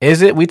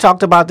 Is it? We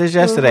talked about this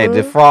yesterday.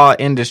 The fraud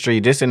industry,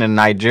 just in the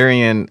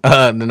Nigerian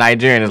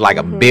is like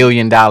 $1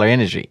 billion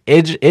industry.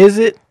 Is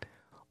it?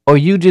 Or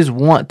you just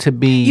want to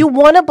be? you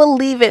want to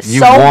believe it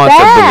You so want to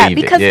bad believe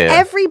it, because yeah.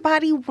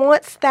 everybody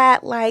wants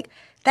that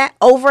that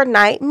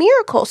overnight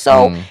miracle.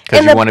 So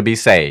because you want to be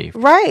saved.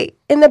 right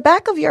in the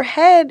back of your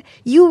head,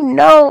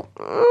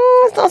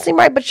 it don't seem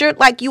right, but you're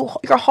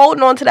you're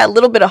holding on to that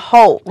little bit of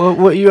hope.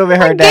 Well, you ever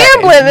heard that?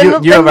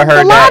 Gambling You ever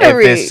heard that? If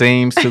lottery. it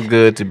seems too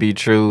good to be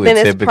true, Then it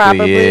it's typically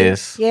probably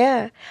is.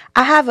 Yeah,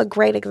 I have a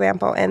great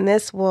example, and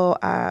this will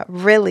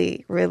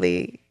really,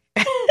 really.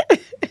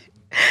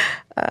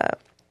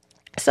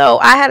 So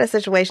I had a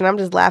situation. I'm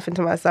just laughing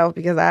to myself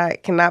because I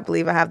cannot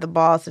believe I have the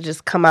balls to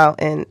just come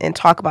out and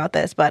talk about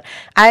this. But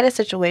I had a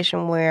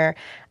situation where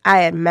I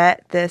had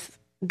met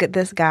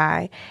this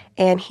guy,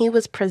 and he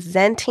was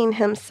presenting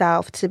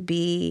himself to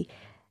be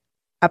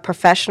a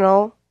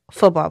professional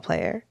football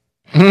player.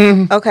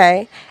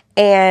 Okay.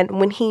 And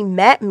when he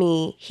met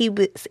me, he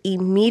was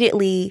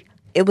immediately,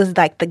 it was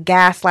like the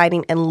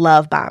gaslighting and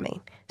love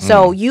bombing.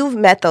 So you've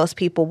met those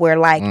people where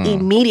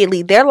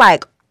immediately they're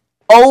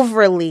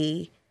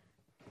overly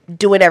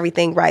doing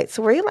everything right.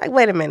 So where you're like,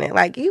 wait a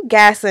minute, you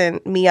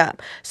gassing me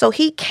up. So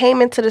he came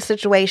into the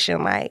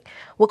situation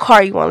what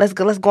car you want? Let's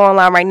go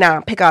online right now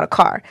and pick out a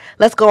car.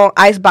 Let's go on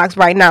Icebox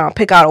right now and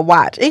pick out a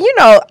watch. And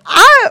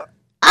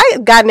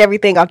I've gotten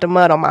everything out the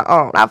mud on my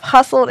own. I've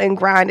hustled and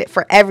grinded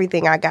for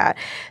everything I got.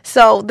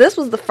 So this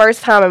was the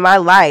first time in my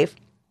life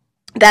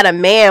that a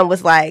man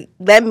was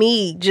let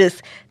me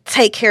just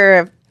take care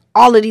of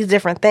all of these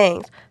different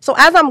things. So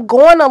as I'm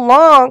going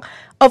along,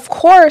 of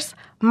course,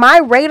 my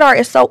radar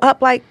is so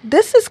up,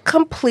 this is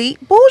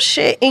complete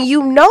bullshit, and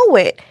you know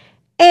it.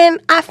 And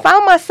I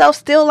found myself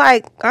still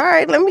all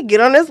right, let me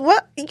get on this.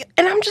 What?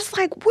 And I'm just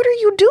what are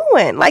you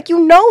doing?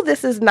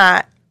 This is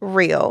not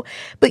real,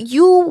 but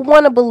you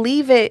want to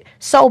believe it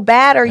so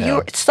bad, or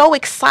you're so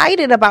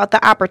excited about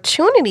the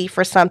opportunity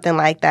for something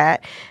like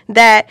that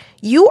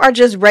you are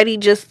just ready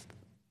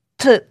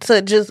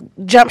to just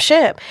jump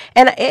ship.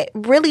 And it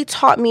really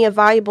taught me a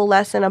valuable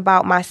lesson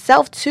about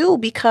myself too,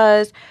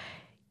 because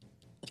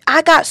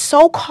I got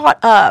so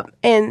caught up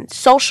in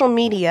social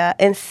media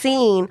and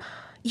seeing,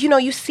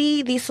 you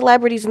see these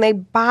celebrities and they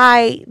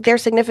buy their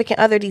significant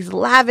other these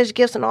lavish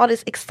gifts and all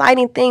these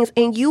exciting things,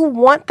 and you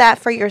want that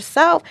for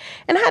yourself.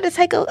 And I had to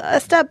take a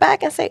step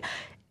back and say,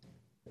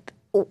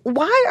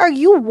 why are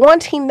you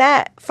wanting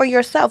that for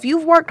yourself?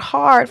 You've worked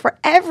hard for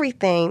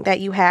everything that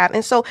you have.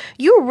 And so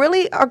you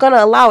really are going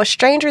to allow a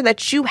stranger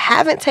that you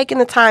haven't taken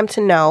the time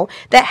to know,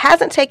 that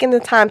hasn't taken the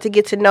time to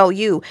get to know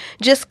you,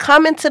 just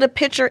come into the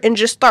picture and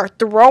just start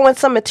throwing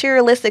some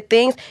materialistic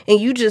things,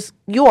 and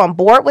you on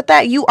board with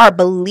that? You are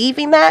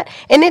believing that?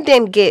 And it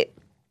didn't get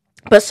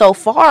but so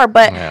far.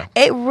 But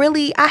it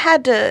really, I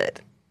had to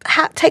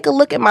take a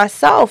look at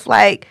myself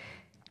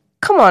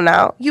come on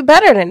now, you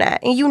better than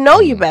that, and you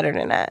better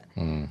than that.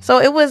 So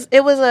it was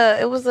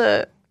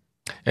a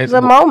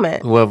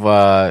moment. With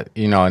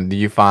do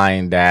you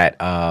find that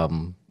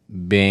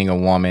being a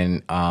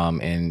woman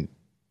and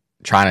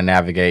trying to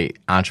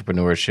navigate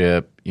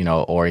entrepreneurship,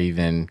 or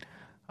even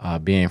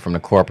being from the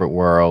corporate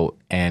world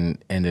and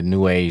the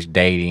new age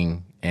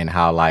dating and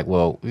how like,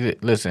 well,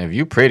 listen, if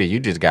you pretty, you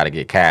just got to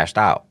get cashed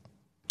out.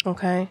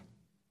 Okay.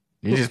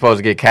 You're just supposed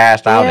to get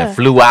cashed out and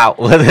flew out.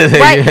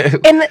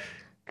 Right. And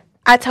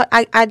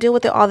I deal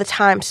with it all the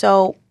time.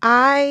 So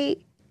I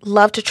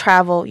love to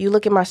travel. You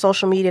look at my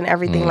social media and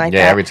everything like that.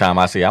 Yeah, every time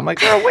I see it, I'm like,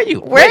 girl, where are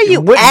you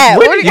at?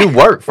 Where do you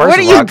work, first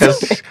of all?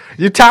 Because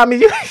Tommy,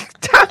 you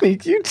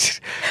ain't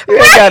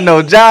got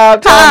no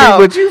job,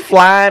 Tommy, but you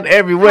flying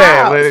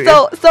everywhere.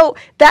 So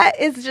that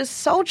is just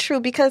so true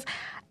because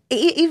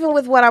even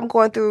with what I'm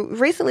going through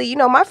recently,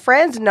 my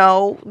friends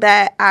know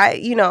that I,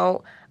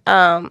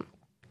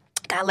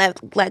 got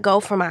let go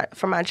from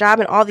my job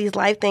and all these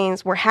life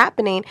things were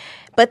happening,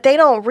 but they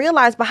don't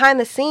realize behind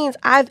the scenes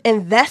I've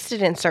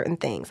invested in certain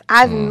things.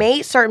 I've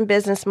made certain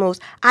business moves.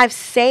 I've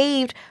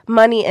saved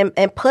money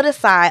and put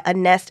aside a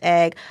nest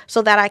egg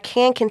so that I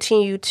can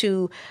continue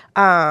to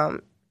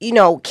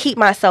keep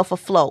myself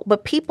afloat.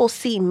 But people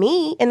see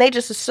me and they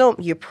just assume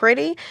you're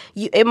pretty.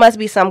 It must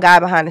be some guy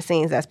behind the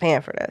scenes that's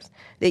paying for this.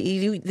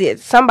 That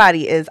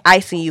somebody is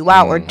icing you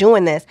out or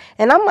doing this.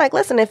 And I'm like,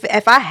 listen,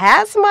 if I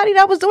had somebody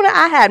that was doing it,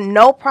 I had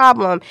no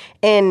problem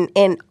in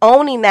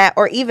owning that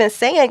or even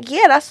saying,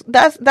 yeah,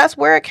 that's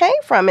where it came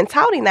from and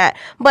touting that.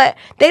 But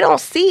they don't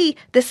see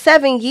the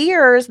 7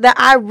 years that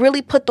I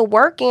really put the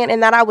work in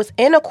and that I was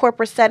in a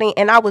corporate setting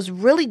and I was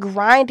really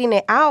grinding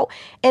it out.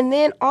 And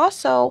then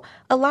also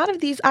a lot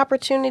of these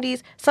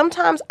opportunities,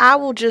 sometimes I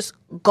will just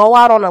go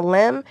out on a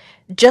limb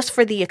just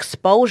for the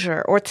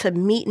exposure or to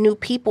meet new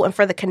people and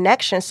for the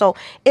connection. So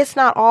it's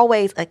not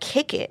always a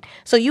kick it.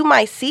 So you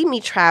might see me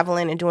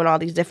traveling and doing all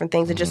these different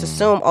things and just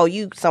assume, oh,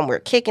 you somewhere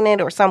kicking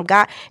it or some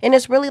guy. And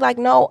it's really like,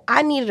 no,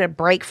 I needed a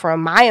break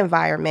from my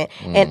environment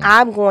and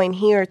I'm going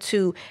here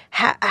to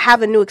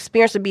have a new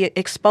experience, to be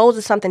exposed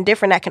to something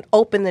different that can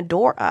open the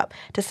door up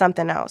to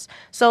something else.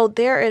 So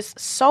there is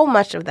so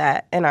much of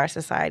that in our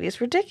society.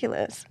 It's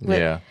ridiculous.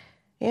 Yeah,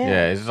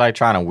 it's like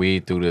trying to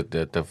weed through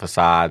the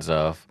facades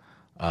of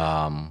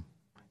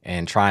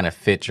and trying to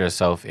fit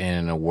yourself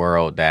in a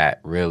world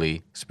that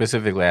really,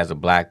 specifically as a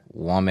black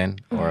woman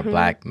or a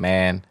black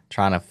man,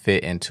 trying to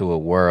fit into a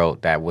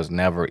world that was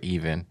never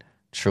even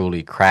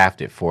truly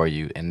crafted for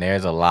you. And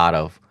there's a lot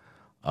of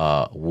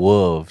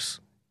wolves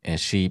in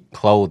sheep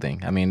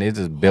clothing. I mean, these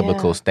are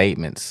biblical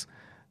statements.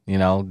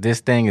 This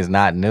thing is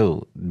not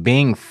new.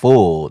 Being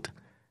fooled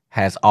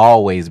has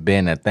always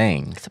been a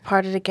thing. It's a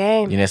part of the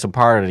game. It's a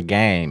part of the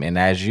game. And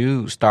as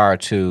you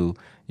start to,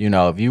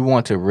 if you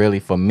want to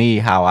really, for me,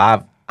 how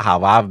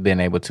I've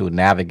been able to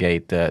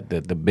navigate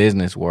the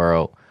business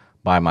world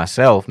by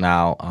myself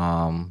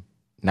now,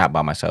 not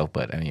by myself,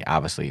 but I mean,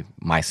 obviously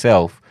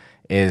myself,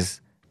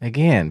 is,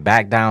 again,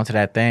 back down to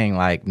that thing,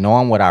 like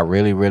knowing what I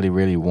really, really,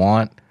 really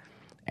want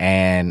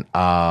and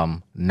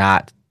not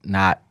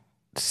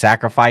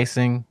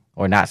sacrificing,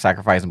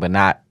 but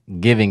not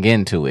giving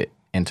into it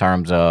in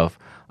terms of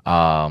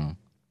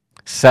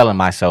selling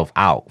myself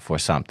out for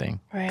something.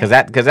 Because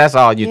that's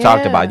all you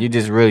talked about. You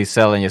just really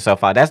selling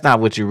yourself out. That's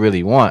not what you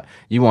really want.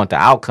 You want the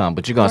outcome,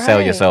 but you're going to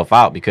sell yourself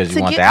out because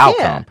you want the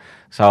outcome.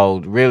 So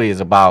really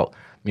it's about,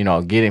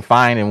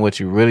 finding what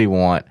you really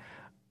want.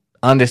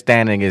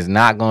 Understanding is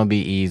not going to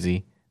be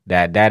easy.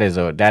 That is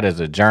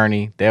a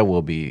journey. There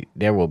will be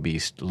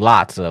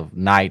lots of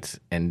nights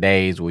and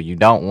days where you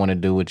don't want to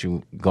do what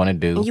you're going to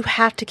do. And you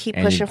have to keep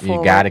pushing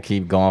forward. You got to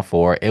keep going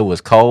forward. It was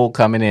cold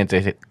coming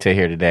into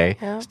here today.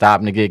 Yeah.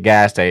 Stopping to get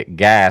gas.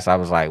 I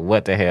was like,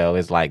 what the hell?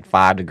 It's like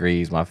 5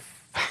 degrees. My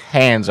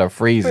hands are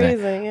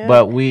freezing.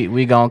 But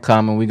we going to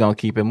come and we going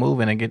to keep it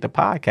moving and get the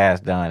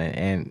podcast done.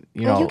 And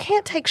you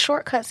can't take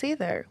shortcuts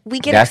either. We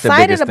get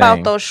excited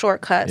about those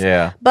shortcuts.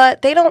 Yeah.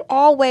 But they don't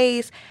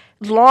always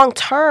long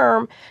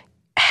term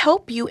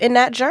help you in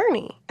that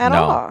journey at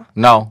all.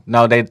 No,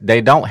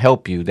 they don't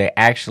help you. They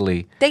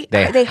actually they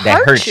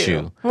hurt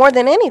you more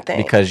than anything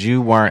because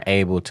you weren't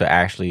able to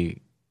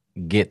actually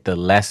get the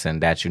lesson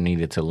that you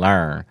needed to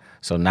learn.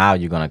 So now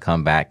you're going to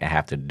come back and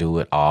have to do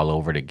it all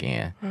over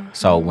again.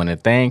 So when a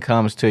thing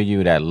comes to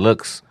you that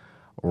looks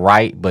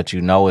right, but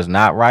is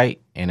not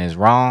right and is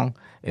wrong,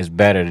 it's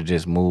better to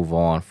just move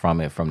on from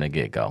it from the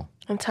get-go.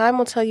 And time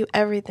will tell you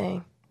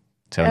everything.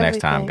 Till next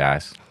time,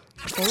 guys.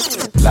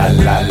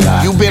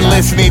 You've been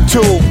listening to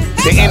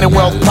the Inner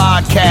Wealth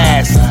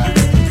Podcast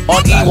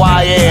on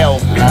EYL.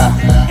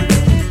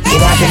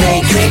 Get out the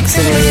Matrix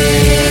and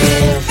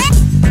live.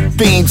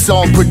 Theme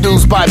song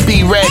produced by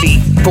Be Ready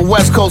for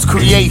West Coast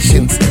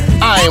Creations.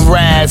 I am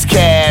Raz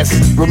Cass,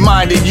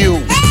 reminding you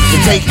to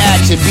take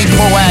action, be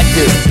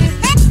proactive,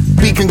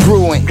 be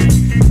congruent.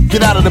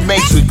 Get out of the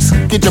Matrix,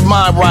 get your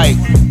mind right.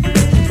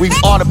 We've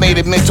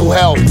automated mental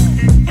health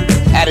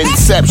at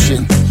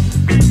inception.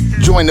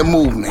 Join the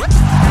movement.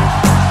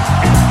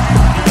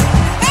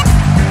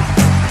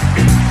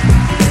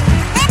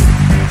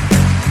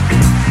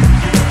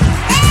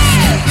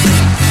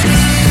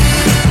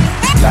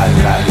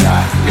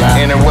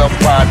 Inner Wealth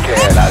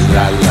Podcast.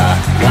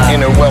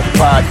 Inner Wealth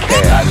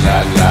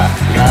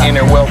Podcast.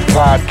 Inner Wealth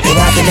Podcast. Get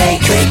out the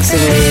Matrix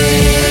and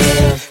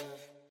live.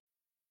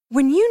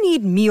 When you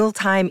need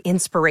mealtime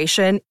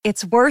inspiration,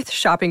 it's worth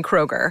shopping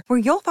Kroger, where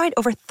you'll find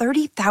over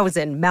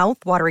 30,000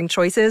 mouth-watering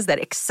choices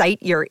that excite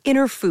your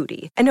inner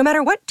foodie. And no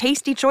matter what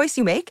tasty choice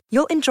you make,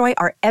 you'll enjoy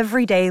our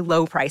everyday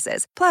low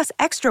prices, plus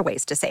extra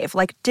ways to save,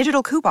 like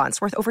digital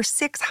coupons worth over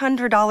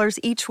 $600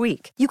 each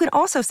week. You can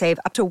also save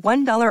up to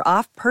 $1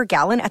 off per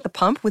gallon at the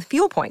pump with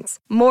fuel points.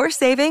 More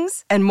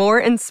savings and more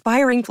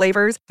inspiring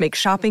flavors make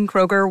shopping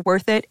Kroger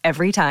worth it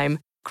every time.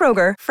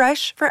 Kroger,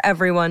 fresh for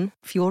everyone.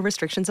 Fuel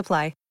restrictions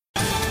apply.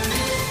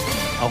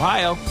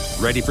 Ohio,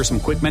 ready for some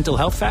quick mental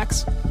health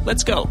facts?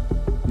 Let's go.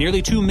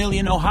 Nearly 2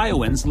 million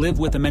Ohioans live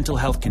with a mental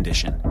health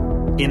condition.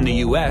 In the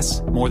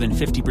U.S., more than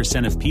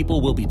 50% of people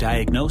will be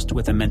diagnosed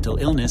with a mental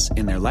illness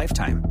in their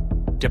lifetime.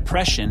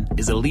 Depression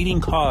is a leading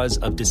cause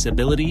of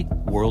disability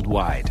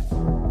worldwide.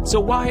 So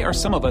why are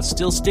some of us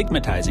still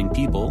stigmatizing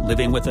people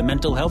living with a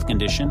mental health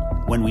condition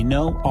when we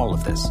know all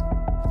of this?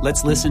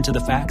 Let's listen to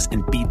the facts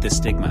and beat the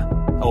stigma.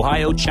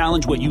 Ohio,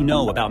 challenge what you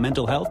know about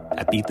mental health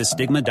at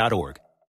beatthestigma.org.